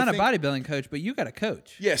coach. It's not a bodybuilding coach, but you got a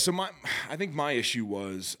coach. Yeah. So I think my issue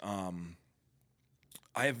was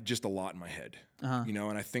I have just a lot in my head, you know,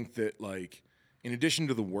 and I think that, like, in addition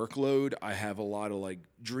to the workload, I have a lot of, like,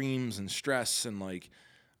 dreams and stress, and, like,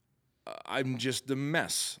 I'm just a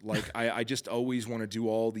mess. Like I just always want to do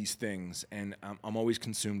all these things, and I'm always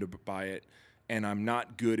consumed by it, and I'm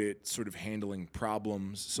not good at sort of handling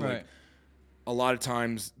problems. So like a lot of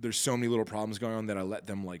times there's so many little problems going on that I let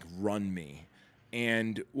them like run me.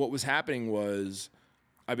 And what was happening was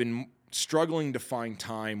I've been struggling to find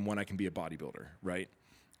time when I can be a bodybuilder, right?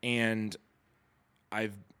 And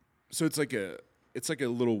so it's like a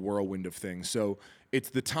little whirlwind of things. So it's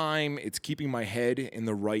the time, it's keeping my head in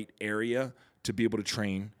the right area to be able to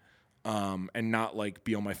train, and not like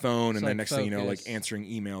be on my phone and then next thing you know, like answering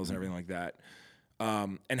emails and everything like that.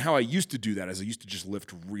 And how I used to do that is I used to just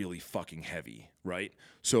lift really fucking heavy, right?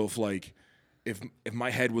 So if my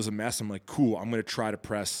head was a mess, I'm like, cool, I'm gonna try to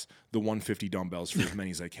press the 150 dumbbells for as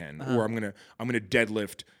many as I can, or I'm gonna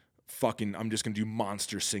deadlift. I'm just gonna do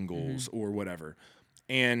monster singles or whatever.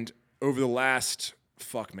 And over the last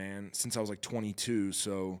since I was like 22,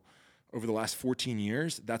 so over the last 14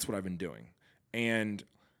 years, that's what I've been doing, and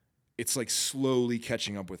it's like slowly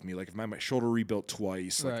catching up with me. Like if my shoulder rebuilt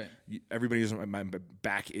twice, like everybody knows my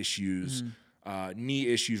back issues, knee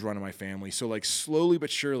issues run in my family. So like slowly but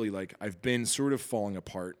surely, like I've been sort of falling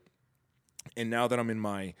apart. And now that I'm in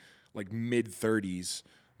my like mid 30s,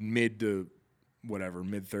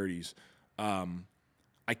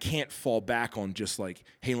 I can't fall back on just like,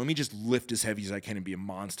 hey, let me just lift as heavy as I can and be a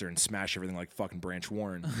monster and smash everything like fucking Branch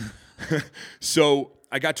Warren. So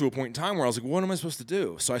I got to a point in time where I was like, what am I supposed to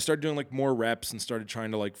do? So I started doing like more reps and started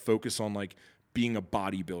trying to like focus on like being a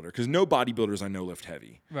bodybuilder, because no bodybuilders I know lift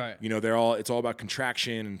heavy. Right. You know, it's all about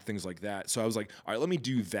contraction and things like that. So I was like, all right, let me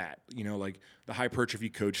do that. You know, like the hypertrophy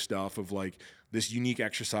coach stuff of like this unique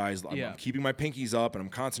exercise. I'm keeping my pinkies up and I'm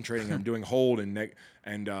concentrating. I'm doing hold and neck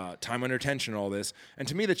and time under tension and all this. And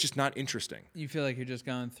to me, that's just not interesting. You feel like you're just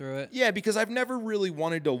going through it? Yeah, because I've never really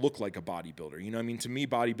wanted to look like a bodybuilder. You know what I mean? To me,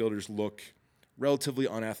 bodybuilders look relatively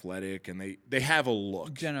unathletic, and they have a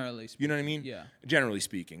look. Generally speaking. You know what I mean? Yeah. Generally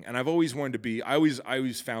speaking. And I've always wanted to be, I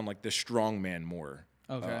always found like the strong man more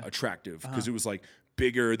attractive, because it was like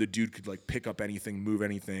bigger. The dude could like pick up anything, move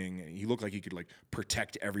anything. And he looked like he could like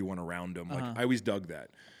protect everyone around him. Like I always dug that.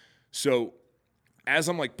 So as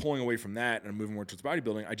I'm like pulling away from that and I'm moving more towards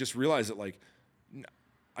bodybuilding, I just realized that like,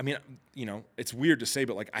 I mean, you know, it's weird to say,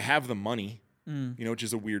 but like I have the money, you know, which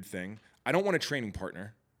is a weird thing. I don't want a training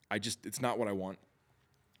partner. It's not what I want.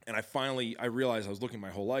 And I realized I was looking my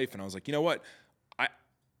whole life and I was like, you know what?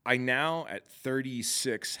 I now at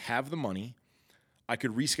 36 have the money. I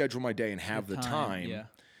could reschedule my day and have the time. Yeah.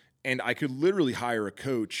 And I could literally hire a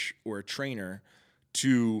coach or a trainer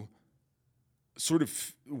to sort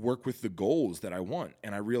of work with the goals that I want.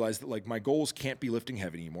 And I realized that like my goals can't be lifting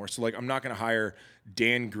heavy anymore. So like I'm not going to hire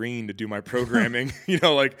Dan Green to do my programming. You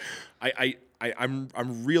know, like I'm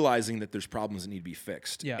realizing that there's problems that need to be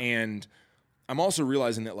fixed. Yeah. And I'm also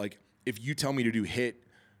realizing that like if you tell me to do HIIT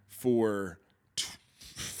for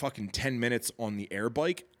fucking 10 minutes on the air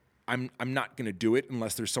bike, I'm not going to do it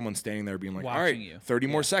unless there's someone standing there being like, watching all right, you. 30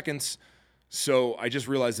 more seconds. So I just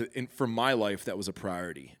realized that for my life, that was a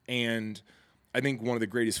priority. And I think one of the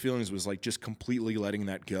greatest feelings was like just completely letting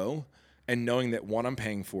that go and knowing that, one, I'm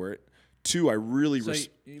paying for it. Two, I really...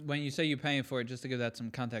 when you say you're paying for it, just to give that some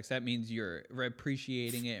context, that means you're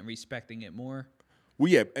appreciating it and respecting it more?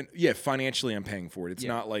 Well, yeah, financially I'm paying for it. It's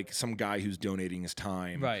not like some guy who's donating his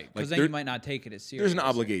time. Right, because like, then you might not take it as serious. There's an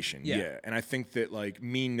obligation, yeah. And I think that like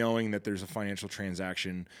me knowing that there's a financial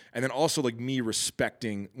transaction, and then also like me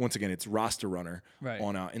respecting, once again, it's Rasta Runner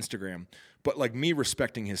on Instagram, but like me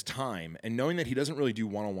respecting his time and knowing that he doesn't really do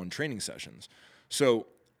one-on-one training sessions. So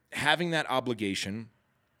having that obligation...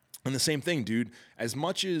 And the same thing, dude, as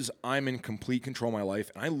much as I'm in complete control of my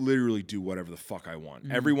life, and I literally do whatever the fuck I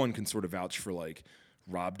want. Everyone can sort of vouch for like,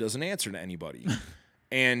 Rob doesn't answer to anybody.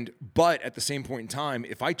 But at the same point in time,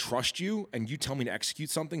 if I trust you and you tell me to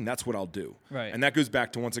execute something, that's what I'll do. Right. And that goes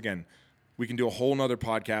back to, once again, we can do a whole nother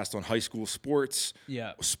podcast on high school sports.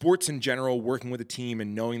 Yeah. Sports in general, working with a team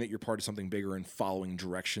and knowing that you're part of something bigger and following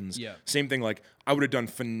directions. Yeah. Same thing, like I would have done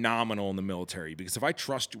phenomenal in the military, because if I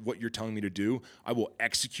trust what you're telling me to do, I will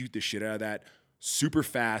execute the shit out of that super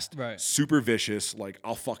fast, super vicious, like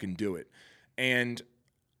I'll fucking do it. And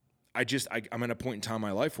I'm at a point in time in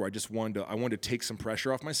my life where I wanted to take some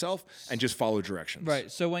pressure off myself and just follow directions. Right.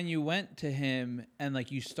 So when you went to him and like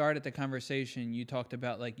you started the conversation, you talked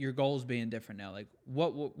about like your goals being different now. Like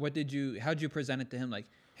how'd you present it to him? Like,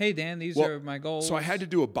 hey Dan, these are my goals. So I had to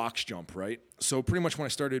do a box jump, right? So pretty much when I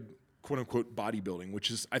started quote unquote bodybuilding, which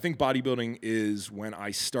is, I think bodybuilding is when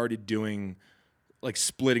I started doing like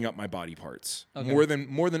splitting up my body parts more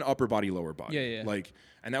than upper body, lower body. Yeah. Like,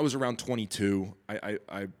 and that was around 22. I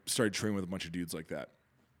started training with a bunch of dudes like that.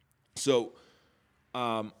 So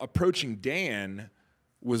approaching Dan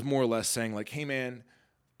was more or less saying like, hey man,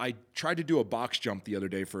 I tried to do a box jump the other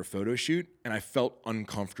day for a photo shoot and I felt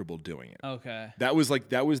uncomfortable doing it. Okay. That was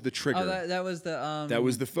the trigger. Oh, that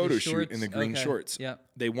was the photo shoot in the green shorts. Yep.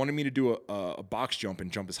 They wanted me to do a box jump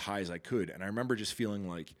and jump as high as I could. And I remember just feeling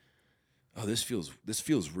like, oh, this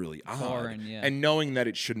feels really odd. Foreign, yeah. And knowing that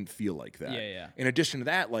it shouldn't feel like that. Yeah. In addition to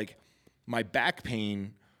that, like my back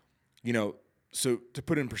pain, so to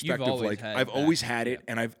put it in perspective, like I've always had it,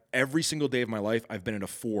 and every single day of my life I've been at a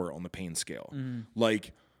 4 on the pain scale. Mm-hmm.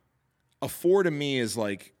 Like a 4 to me is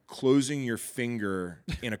like closing your finger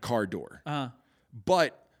in a car door.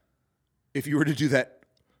 But if you were to do that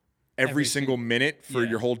every single minute for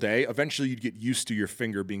your whole day, eventually you'd get used to your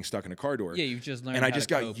finger being stuck in a car door. Yeah, you've just learned. And I just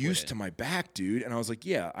got used to my back, dude. And I was like,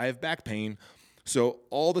 yeah, I have back pain. So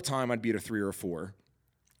all the time I'd be at a 3 or a 4.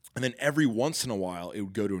 And then every once in a while it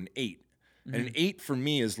would go to an 8. Mm-hmm. And an 8 for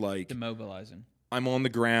me is like demobilizing. I'm on the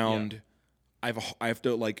ground. Yeah. I have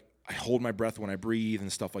to like I hold my breath when I breathe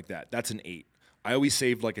and stuff like that. That's an 8. I always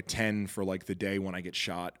saved like a 10 for like the day when I get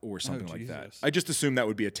shot or something like that. I just assumed that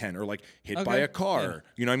would be a 10 or like hit by a car. Yeah.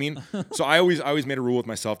 You know what I mean? So I always made a rule with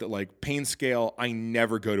myself that like pain scale, I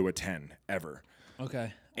never go to a 10 ever.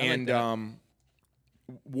 Okay. And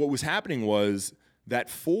what was happening was that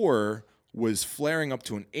 4 was flaring up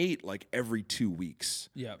to an 8 like every 2 weeks.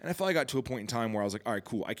 Yeah. And I felt I got to a point in time where I was like, all right,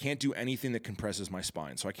 cool. I can't do anything that compresses my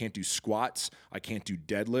spine. So I can't do squats. I can't do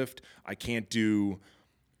deadlift. I can't do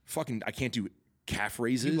calf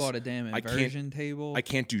raises. You bought a damn inversion table. I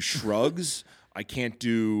can't do shrugs. I can't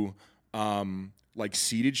do like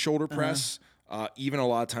seated shoulder press. Even a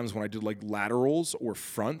lot of times when I did like laterals or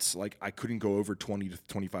fronts, like I couldn't go over 20 to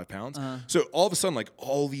 25 pounds. So all of a sudden, like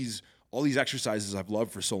all these exercises I've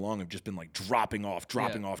loved for so long have just been like dropping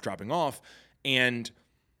off. And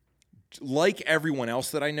like everyone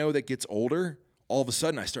else that I know that gets older, all of a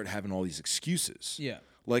sudden I started having all these excuses. Yeah.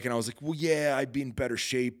 Like, and I was like, well, yeah, I'd be in better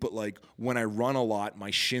shape, but like when I run a lot,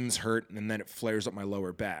 my shins hurt and then it flares up my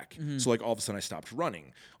lower back. Mm-hmm. So like all of a sudden I stopped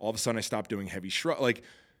running. All of a sudden I stopped doing heavy shrug.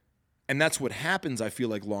 And that's what happens, I feel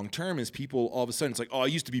like, long term is people all of a sudden it's like, oh, I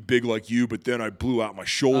used to be big like you, but then I blew out my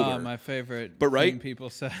shoulder. My favorite but right? thing people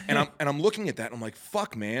say. and I'm looking at that and I'm like,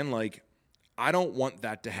 fuck, man, like I don't want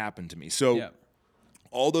that to happen to me. So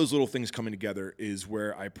all those little things coming together is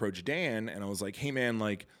where I approached Dan and I was like, hey man,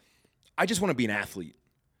 like I just want to be an athlete.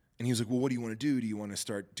 And he was like, well, what do you want to do? Do you want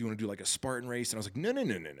to do like a Spartan race? And I was like, no.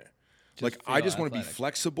 Like I just want to be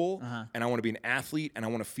flexible and I want to be an athlete and I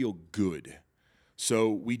want to feel good.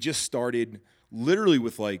 So we just started literally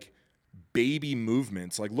with like baby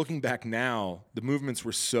movements. Like looking back now, the movements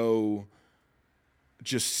were so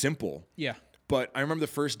just simple. Yeah. But I remember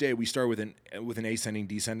the first day we started with an ascending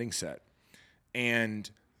descending set. And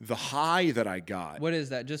the high that I got. What is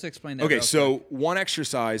that? Just explain that. Okay, so one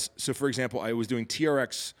exercise. So for example, I was doing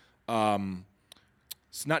TRX,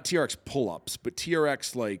 it's not TRX pull-ups, but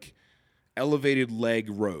TRX like elevated leg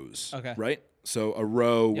rows. Okay. Right? So a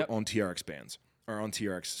row on TRX bands or on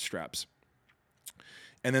TRX straps.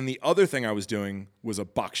 And then the other thing I was doing was a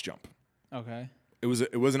box jump. Okay. It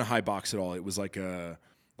wasn't a high box at all. It was like a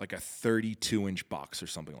 32-inch box or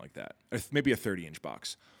something like that. Or maybe a 30-inch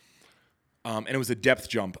box. And it was a depth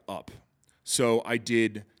jump up. So I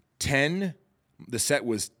did 10, the set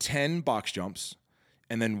was 10 box jumps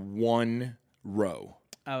and then 1 row.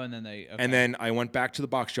 Oh, and then And then I went back to the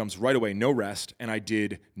box jumps right away, no rest, and I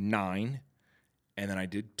did 9, and then I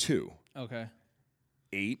did 2. Okay.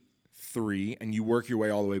 8, 3, and you work your way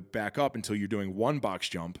all the way back up until you're doing 1 box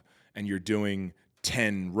jump and you're doing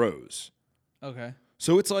 10 rows. Okay.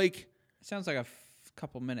 So it's like... It sounds like a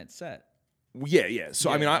couple minute set. Yeah.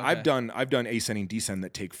 So I mean, I've done ascending descend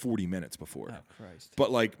that take 40 minutes before. Oh Christ!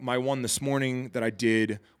 But like my one this morning that I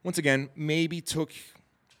did, once again, maybe took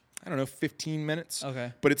 15 minutes.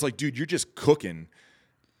 Okay. But it's like, dude, you're just cooking,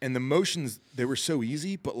 and the motions they were so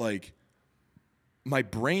easy, but like my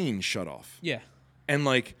brain shut off. Yeah. And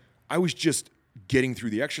like I was just getting through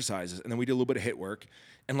the exercises, and then we did a little bit of hit work,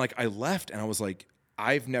 and like I left, and I was like,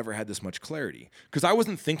 I've never had this much clarity because I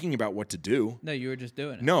wasn't thinking about what to do. No, you were just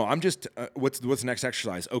doing it. No, I'm just, what's the next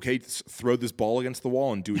exercise? Okay, throw this ball against the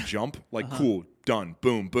wall and do a jump. Like, cool, done.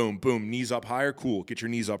 Boom, boom, boom. Knees up higher. Cool. Get your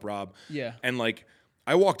knees up, Rob. Yeah. And like,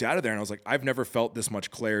 I walked out of there and I was like, I've never felt this much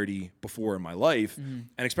clarity before in my life. Mm-hmm.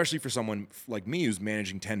 And especially for someone like me who's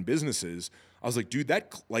managing 10 businesses, I was like, dude,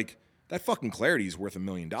 that fucking clarity is worth $1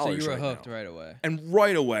 million. So you were hooked right away. And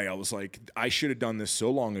right away, I was like, I should have done this so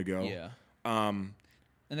long ago. Yeah.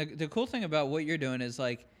 And the cool thing about what you're doing is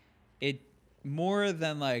like it more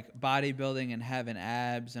than like bodybuilding and having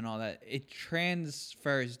abs and all that, it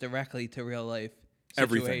transfers directly to real life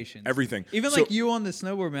situations. Everything. Even So- like you on the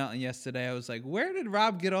snowboard mountain yesterday, I was like, where did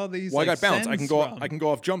Rob get all these? Well, like, I got balance. sends I can go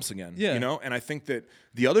off jumps again. Yeah. You know? And I think that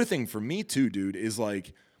the other thing for me too, dude, is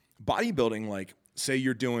like bodybuilding, like say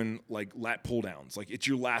you're doing like lat pull downs. Like it's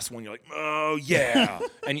your last one. You're like, oh yeah.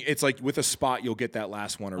 And it's like with a spot, you'll get that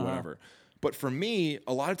last one or whatever. But for me,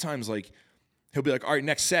 a lot of times like he'll be like, all right,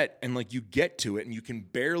 next set. And like you get to it and you can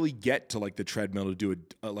barely get to like the treadmill to do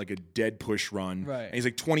like a dead push run. Right. And he's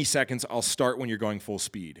like 20 seconds. I'll start when you're going full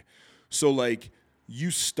speed. So like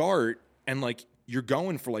you start and like you're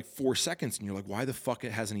going for like 4 seconds and you're like, why the fuck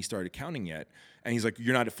hasn't he started counting yet? And he's like,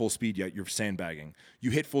 you're not at full speed yet. You're sandbagging. You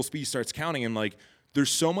hit full speed, he starts counting. And like, there's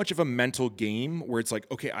so much of a mental game where it's like,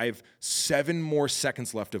 okay, I have 7 more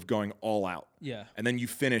seconds left of going all out. Yeah. And then you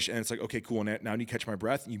finish and it's like, okay, cool. Now I need to catch my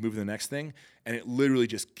breath. And you move to the next thing. And it literally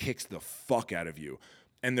just kicks the fuck out of you.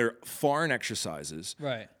 And they're foreign exercises.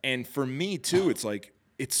 Right. And for me too, it's like,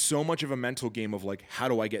 it's so much of a mental game of like, how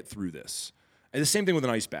do I get through this? And the same thing with an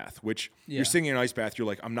ice bath, which you're sitting in an ice bath. You're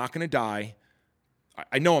like, I'm not going to die.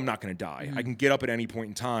 I know I'm not going to die. I can get up at any point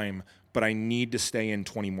in time, but I need to stay in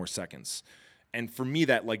 20 more seconds. And for me,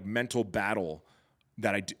 that like mental battle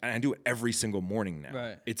that I do it every single morning now.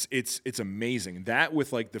 Right. It's amazing. That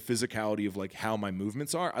with like the physicality of like how my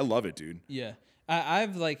movements are, I love it, dude. Yeah.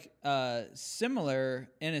 I've like similar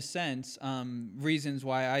in a sense reasons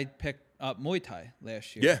why I picked up Muay Thai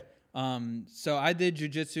last year. Yeah. So I did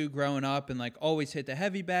jiu-jitsu growing up and like always hit the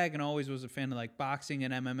heavy bag and always was a fan of like boxing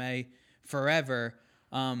and MMA forever.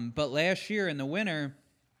 But last year in the winter,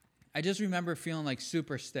 I just remember feeling like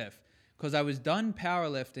super stiff because I was done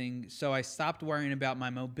powerlifting. So I stopped worrying about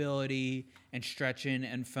my mobility and stretching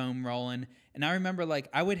and foam rolling. And I remember like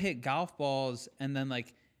I would hit golf balls and then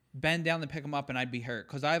like bend down to pick them up and I'd be hurt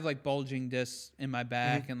because I have like bulging discs in my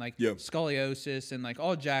back and like scoliosis and like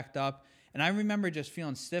all jacked up. And I remember just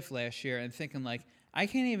feeling stiff last year and thinking like, I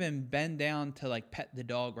can't even bend down to like pet the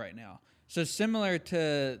dog right now. So similar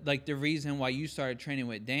to like the reason why you started training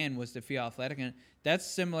with Dan was to feel athletic. And that's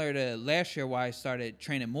similar to last year why I started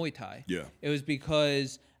training Muay Thai. Yeah. It was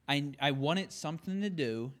because I wanted something to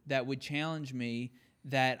do that would challenge me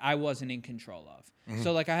that I wasn't in control of.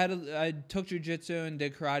 So like I took jiu-jitsu and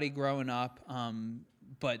did karate growing up.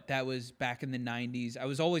 But that was back in the 90s. I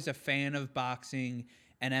was always a fan of boxing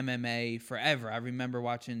and MMA forever. I remember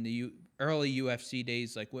watching the early UFC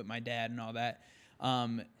days, like with my dad and all that.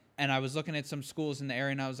 And I was looking at some schools in the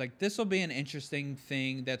area, and I was like, this will be an interesting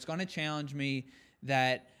thing that's going to challenge me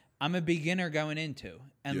that I'm a beginner going into.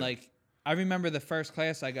 And, like, I remember the first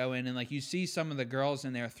class I go in, and, like, you see some of the girls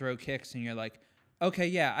in there throw kicks, and you're like, okay,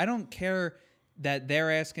 yeah, I don't care that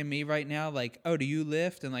they're asking me right now, like, oh, do you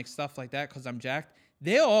lift? And, like, stuff like that because I'm jacked.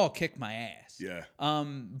 They'll all kick my ass. Yeah.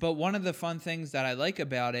 But one of the fun things that I like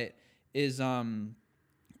about it is when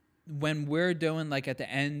we're doing, like, at the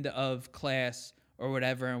end of class or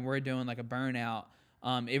whatever, and we're doing, like, a burnout,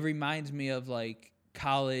 it reminds me of, like,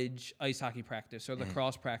 college ice hockey practice or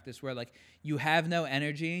lacrosse practice where, like, you have no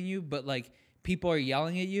energy in you, but, like, people are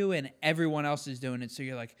yelling at you and everyone else is doing it. So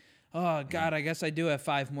you're like, oh, God, I guess I do have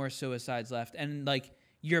 5 more suicides left. And, like,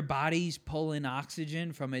 your body's pulling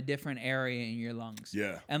oxygen from a different area in your lungs.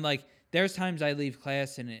 Yeah. And, like, there's times I leave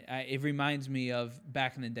class and it reminds me of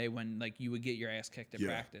back in the day when, like, you would get your ass kicked at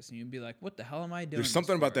practice and you'd be like, what the hell am I doing? There's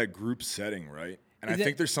something about that group setting, right? And I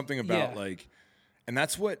think there's something about, like, and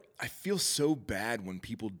that's what I feel so bad when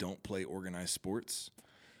people don't play organized sports.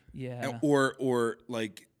 Yeah. Or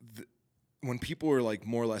like, when people are like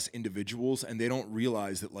more or less individuals and they don't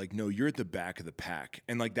realize that like, no, you're at the back of the pack.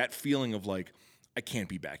 And like that feeling of like, I can't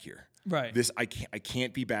be back here. Right. I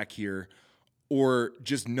can't be back here. Or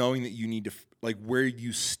just knowing that you need to like where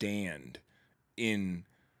you stand in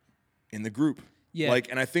the group. Yeah. Like,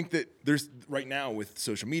 and I think that there's right now with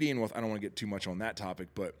social media and with, I don't want to get too much on that topic,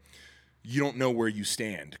 but you don't know where you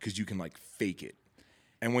stand because you can like fake it.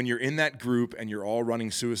 And when you're in that group and you're all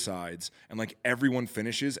running suicides and like everyone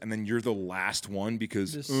finishes and then you're the last one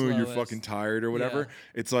because you're fucking tired or whatever,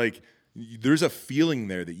 it's like there's a feeling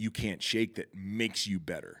there that you can't shake that makes you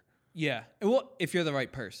better. Yeah. Well, if you're the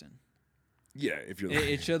right person. Yeah, if you're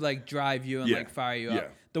it should like drive you and like fire you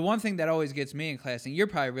up. The one thing that always gets me in class, and you're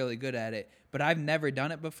probably really good at it, but I've never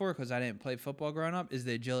done it before because I didn't play football growing up, is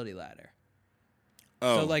the agility ladder.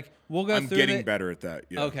 Oh, so like we'll go I'm through getting better at that.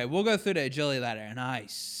 Yeah. Okay, we'll go through the agility ladder, and I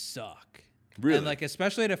suck. Really? And like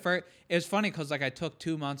especially the first, it was funny because like I took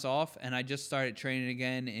 2 months off, and I just started training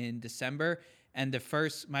again in December. And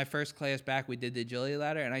my first class back, we did the agility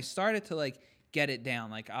ladder, and I started to like get it down,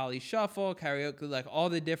 like ollie shuffle, karaoke, like all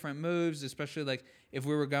the different moves, especially like if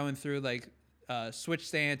we were going through like switch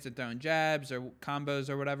stance and throwing jabs or combos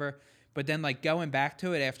or whatever. But then like going back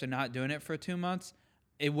to it after not doing it for 2 months,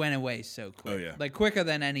 it went away so quick. Oh, yeah. Like quicker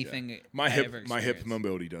than anything. My I hip ever my hip experienced.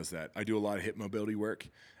 mobility does that. I do a lot of hip mobility work,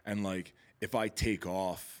 and like if I take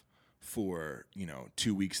off for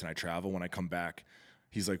 2 weeks and I travel, when I come back,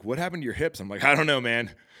 he's like, "What happened to your hips?" I'm like, "I don't know,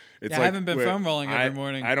 man." It's I haven't been foam rolling every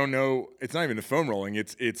morning. I don't know. It's not even the foam rolling.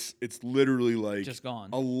 It's literally like Just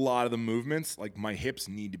gone. A lot of the movements, like my hips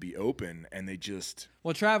need to be open, and they just.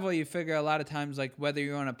 Well, travel, you figure a lot of times, like whether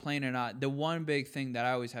you're on a plane or not, the one big thing that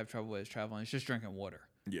I always have trouble with traveling is just drinking water.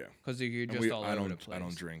 Yeah, because you're just all over the place. I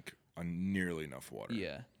don't drink nearly enough water.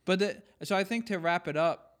 Yeah, but so I think to wrap it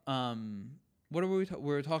up, what are we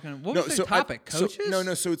were talking? What was the topic? Coaches?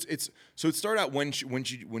 So it started out when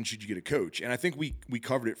should you get a coach, and I think we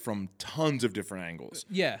covered it from tons of different angles.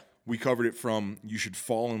 Yeah, we covered it from you should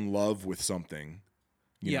fall in love with something,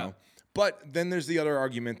 you know. But then there's the other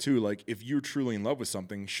argument too. Like if you're truly in love with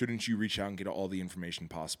something, shouldn't you reach out and get all the information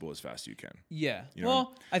possible as fast as you can? Yeah. You know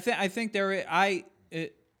well, I think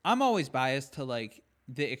I'm always biased to like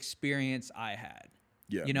the experience I had.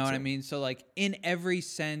 Yeah, you know what I mean? So like in every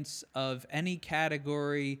sense of any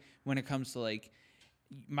category when it comes to like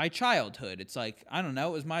my childhood, it's like, I don't know,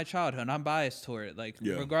 it was my childhood. I'm biased toward it. Like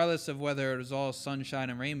regardless of whether it was all sunshine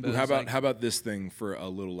and rainbows. How about this thing for a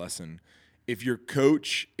little lesson? If your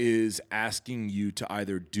coach is asking you to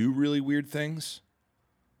either do really weird things.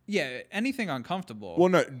 Yeah, anything uncomfortable. Well,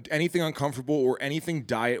 no, anything uncomfortable or anything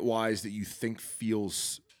diet-wise that you think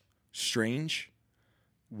feels strange.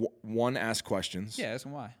 One, ask questions. Yeah, ask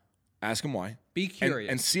them why. Ask them why. Be curious.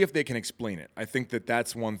 And see if they can explain it. I think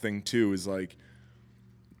that's one thing, too, is like,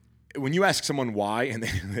 when you ask someone why and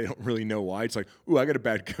they don't really know why, it's like, ooh, I got a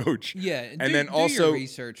bad coach. Yeah, and then also, your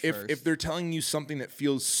research first. If they're telling you something that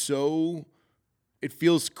it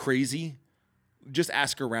feels crazy, just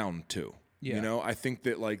ask around, too. Yeah. You know, I think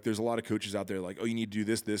that, like, there's a lot of coaches out there like, oh, you need to do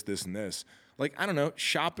this, this, this, and this. Like, I don't know,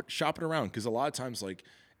 shop it around, because a lot of times, like,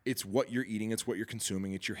 it's what you're eating, it's what you're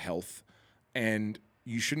consuming, it's your health, and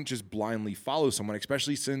you shouldn't just blindly follow someone,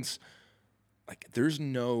 especially since, like,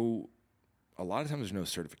 a lot of times there's no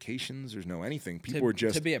certifications, there's no anything. People are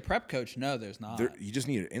just... To be a prep coach, no, there's not. You just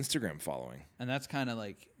need an Instagram following. And that's kind of,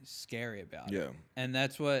 like, scary about it. Yeah. And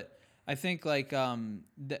that's what... I think like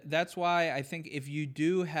that's why I think if you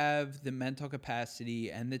do have the mental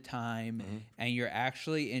capacity and the time and you're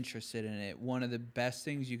actually interested in it, one of the best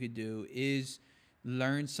things you could do is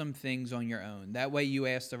learn some things on your own. That way you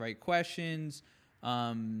ask the right questions.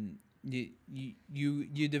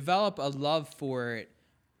 You develop a love for it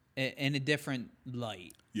in a different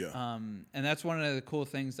light. Yeah. And that's one of the cool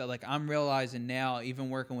things that like I'm realizing now, even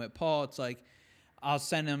working with Paul, it's like I'll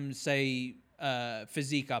send him say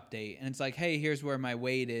physique update, and it's like, hey, here's where my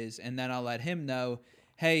weight is, and then I'll let him know,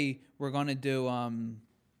 hey, we're gonna do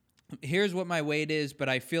here's what my weight is, but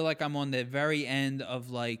I feel like I'm on the very end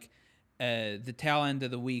of like the tail end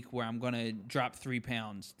of the week where I'm gonna drop 3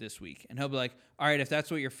 pounds this week, and he'll be like, all right, if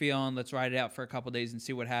that's what you're feeling, let's ride it out for a couple days and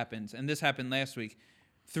see what happens. And this happened last week.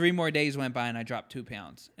 3 more days went by and I dropped 2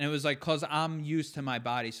 pounds. And it was like, cause I'm used to my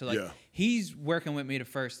body. So like he's working with me the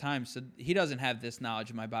first time. So he doesn't have this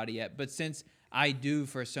knowledge of my body yet. But since I do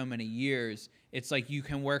for so many years, it's like you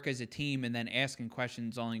can work as a team, and then asking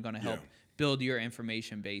questions is only going to help build your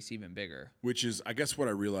information base even bigger. Which is, I guess, what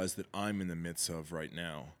I realize that I'm in the midst of right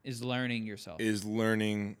now. Is learning yourself. Is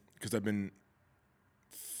learning, because I've been,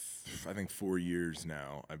 I think 4 years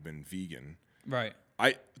now, I've been vegan. Right.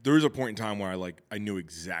 There was a point in time where I knew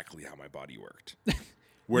exactly how my body worked.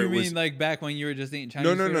 Where you mean like back when you were just eating Chinese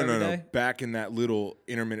food every day? No. Back in that little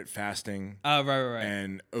intermittent fasting. Right.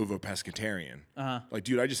 And ovo-pescatarian. Like,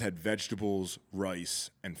 dude, I just had vegetables, rice,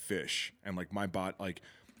 and fish, and like my body, like,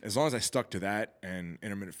 as long as I stuck to that and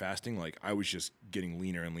intermittent fasting, like I was just getting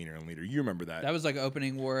leaner and leaner and leaner. You remember that? That was like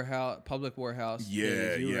opening public warehouse.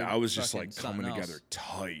 Yeah. I was just like coming together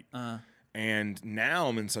tight. And now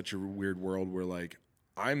I'm in such a weird world where like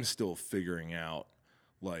I'm still figuring out,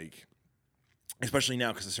 like, especially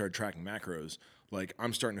now because I started tracking macros, like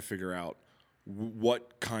I'm starting to figure out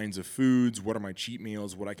what kinds of foods, what are my cheat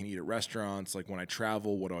meals, what I can eat at restaurants, like when I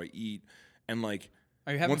travel, what do I eat, and like.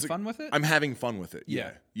 Are you having fun with it? I'm having fun with it.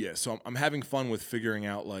 Yeah. So I'm having fun with figuring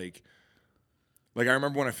out like I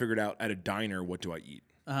remember when I figured out at a diner, what do I eat?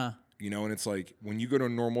 You know, and it's like when you go to a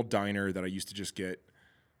normal diner that I used to just get,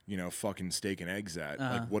 you know, fucking steak and eggs at,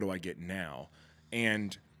 like what do I get now?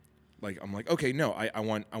 And like I'm like, okay, no, I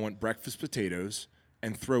want breakfast potatoes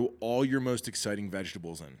and throw all your most exciting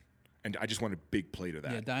vegetables in. And I just want a big plate of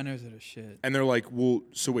that. Yeah, diners are the shit. And they're like, well,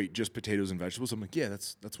 so wait, just potatoes and vegetables? I'm like, yeah,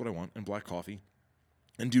 that's what I want, and black coffee.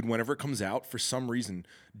 And dude, whenever it comes out, for some reason,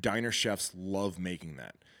 diner chefs love making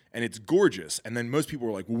that. and it's gorgeous. And then most people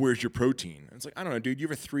are like, well, where's your protein? And it's like, I don't know, dude, you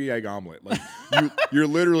have a 3-egg omelet. Like you're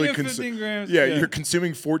literally You have 15 grams. you're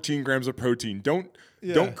consuming 14 grams of protein. Don't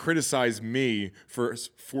criticize me for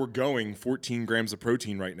foregoing 14 grams of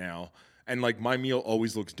protein right now. And like my meal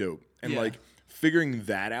always looks dope. And like figuring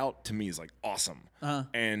that out to me is like awesome.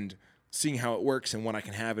 And seeing how it works and when I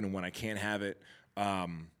can have it and when I can't have it.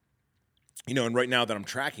 You know, and right now that I'm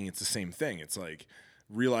tracking, it's the same thing. It's like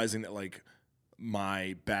realizing that like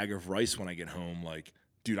my bag of rice when I get home, like,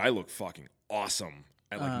 dude, I look fucking awesome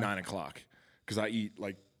at like 9 o'clock because I eat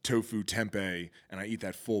like tofu tempeh and I eat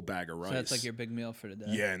that full bag of rice. So that's like your big meal for the day.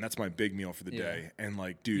 Yeah, and that's my big meal for the day. And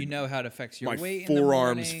like, dude, you know how it affects your weight. My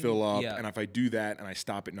forearms in the morning. fill up, and if I do that and I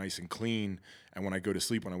stop it nice and clean, and when I go to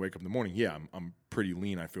sleep, when I wake up in the morning, I'm pretty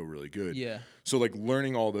lean. I feel really good. Yeah. So like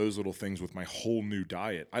learning all those little things with my whole new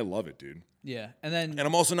diet, I love it, dude. Yeah, and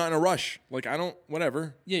I'm also not in a rush. Like I don't,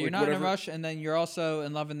 whatever. Yeah, like, you're not whatever. in a rush, and then you're also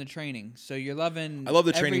in love in the training. So you're loving. I love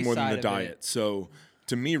the training every more than side the of diet. it. So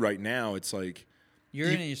to me, right now, it's like you're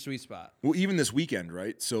in your sweet spot. Well, even this weekend,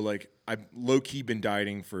 right? So like I've low key been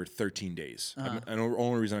dieting for 13 days. And the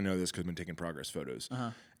only reason I know this because I've been taking progress photos.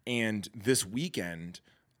 And this weekend,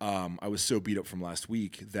 I was so beat up from last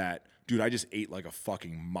week that, dude, I just ate like a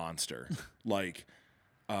fucking monster. Like.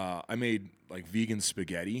 I made like vegan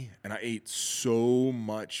spaghetti, and I ate so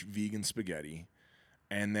much vegan spaghetti,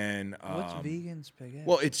 and then What's vegan spaghetti?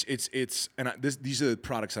 Well, it's and these are the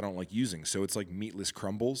products I don't like using. So it's like meatless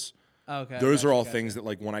crumbles. Okay, those are all things that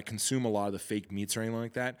like when I consume a lot of the fake meats or anything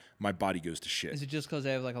like that, my body goes to shit. Is it just because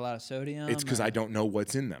they have like a lot of sodium? It's because I don't know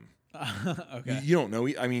what's in them. Okay, You don't know.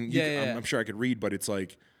 I mean, Yeah. I'm sure I could read, but it's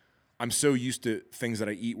like. I'm so used to things that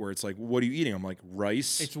I eat where it's like, what are you eating? I'm like,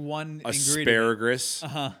 rice, it's one asparagus,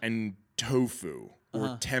 and tofu,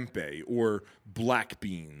 or tempeh, or black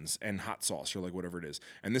beans and hot sauce, or like whatever it is.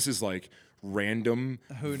 And this is like random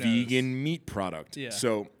vegan meat product. Yeah.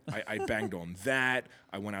 So I banged on that.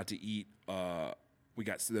 I went out to eat. We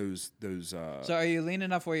got those. So are you lean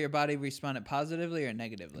enough where your body responded positively or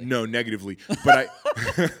negatively? No, negatively. But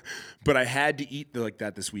but I had to eat like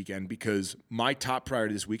that this weekend because my top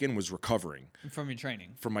priority this weekend was recovering From your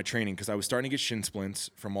training. from my training because I was starting to get shin splints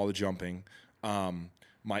from all the jumping.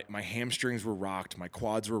 My hamstrings were rocked, my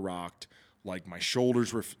quads were rocked, like my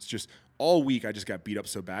shoulders were just all week. I just got beat up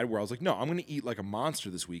so bad where I was like, no, I'm going to eat like a monster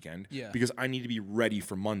this weekend because I need to be ready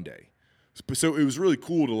for Monday. So it was really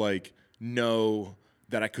cool to like know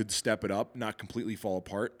that I could step it up, not completely fall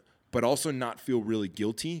apart, but also not feel really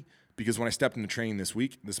guilty because when I stepped into training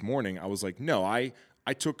this morning, I was like, no, I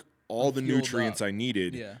took all the nutrients I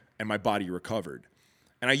needed and my body recovered.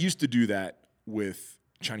 And I used to do that with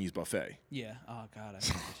Chinese buffet. Yeah. Oh God.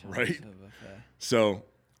 I Right? buffet. So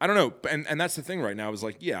I don't know. And that's the thing right now is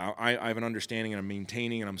like, yeah, I have an understanding and I'm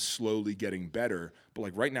maintaining and I'm slowly getting better. But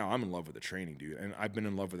like right now I'm in love with the training, dude. And I've been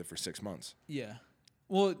in love with it for 6 months. Yeah.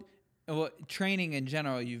 Well, training in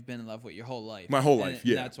general, you've been in love with your whole life. My whole life,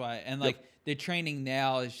 yeah. And that's why. And like the training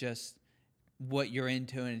now is just what you're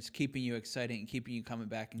into, and it's keeping you excited and keeping you coming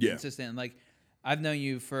back and consistent. And like I've known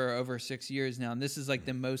you for over 6 years now, and this is like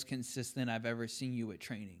the most consistent I've ever seen you with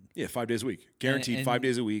training. Yeah, 5 days a week, guaranteed. And 5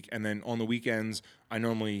 days a week, and then on the weekends, I'll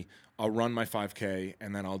run my 5K,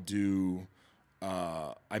 and then I'll do.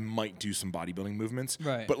 I might do some bodybuilding movements,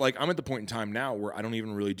 right? But like I'm at the point in time now where I don't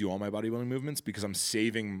even really do all my bodybuilding movements because I'm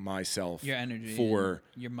saving myself your energy for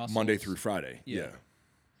your muscles. Monday through Friday. Yeah,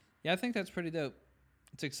 I think that's pretty dope.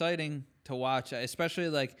 It's exciting to watch, especially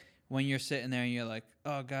like when you're sitting there and you're like,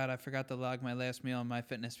 oh God, I forgot to log my last meal on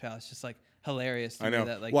MyFitnessPal. It's just like hilarious to me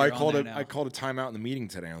that like. Well, I called a timeout in the meeting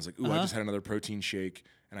today. I was like, ooh, I just had another protein shake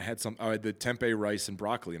and I had the tempeh rice and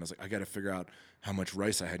broccoli, and I was like, I got to figure out how much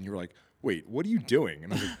rice I had, and you were like, wait, what are you doing?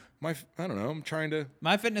 And I was like, I don't know. I'm trying to.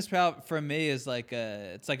 MyFitnessPal for me is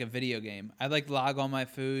it's like a video game. I like log all my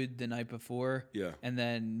food the night before, and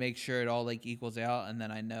then make sure it all like equals out, and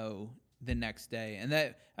then I know the next day. And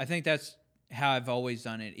I think that's how I've always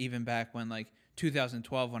done it, even back when like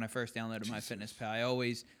 2012 when I first downloaded MyFitnessPal. I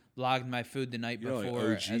always logged my food the night before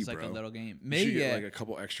like OG, as like bro. a little game. You should get like a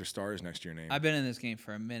couple extra stars next to your name. I've been in this game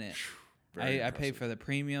for a minute. I paid for the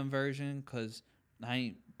premium version because I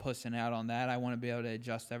ain't pussing out on that. I want to be able to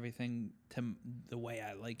adjust everything to the way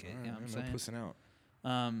I like it. You know what I'm saying? Pussing out.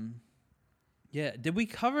 Yeah. Did we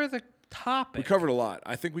cover the topic? We covered a lot.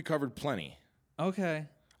 I think we covered plenty. Okay.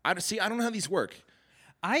 I don't know how these work.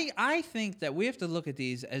 I think that we have to look at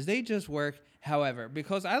these as they just work. However,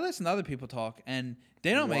 because I listen to other people talk and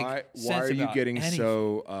they don't make sense. Why are you about getting anything.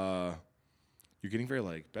 so? You're getting very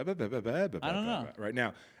like I don't know right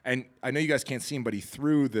now. And I know you guys can't see him, but he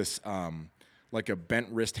threw this like a bent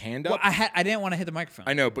wrist hand up. Well, I didn't want to hit the microphone.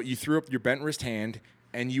 I know, but you threw up your bent wrist hand,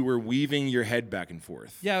 and you were weaving your head back and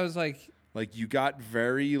forth. Yeah, I was like you got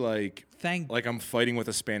very like I'm fighting with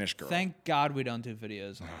a Spanish girl. Thank God we don't do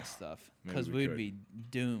videos on this stuff because we we'd could. be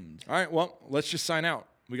doomed. All right, well, let's just sign out.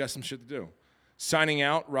 We got some shit to do. Signing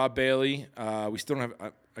out, Rob Bailey. We still don't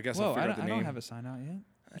have. I guess I'll figure out the name. I don't have a sign out yet.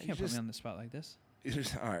 You can't put me on the spot like this.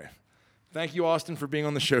 All right. Thank you, Austin, for being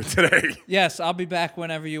on the show today. Yes, I'll be back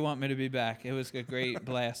whenever you want me to be back. It was a great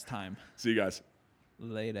blast time. See you guys.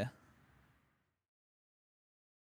 Later.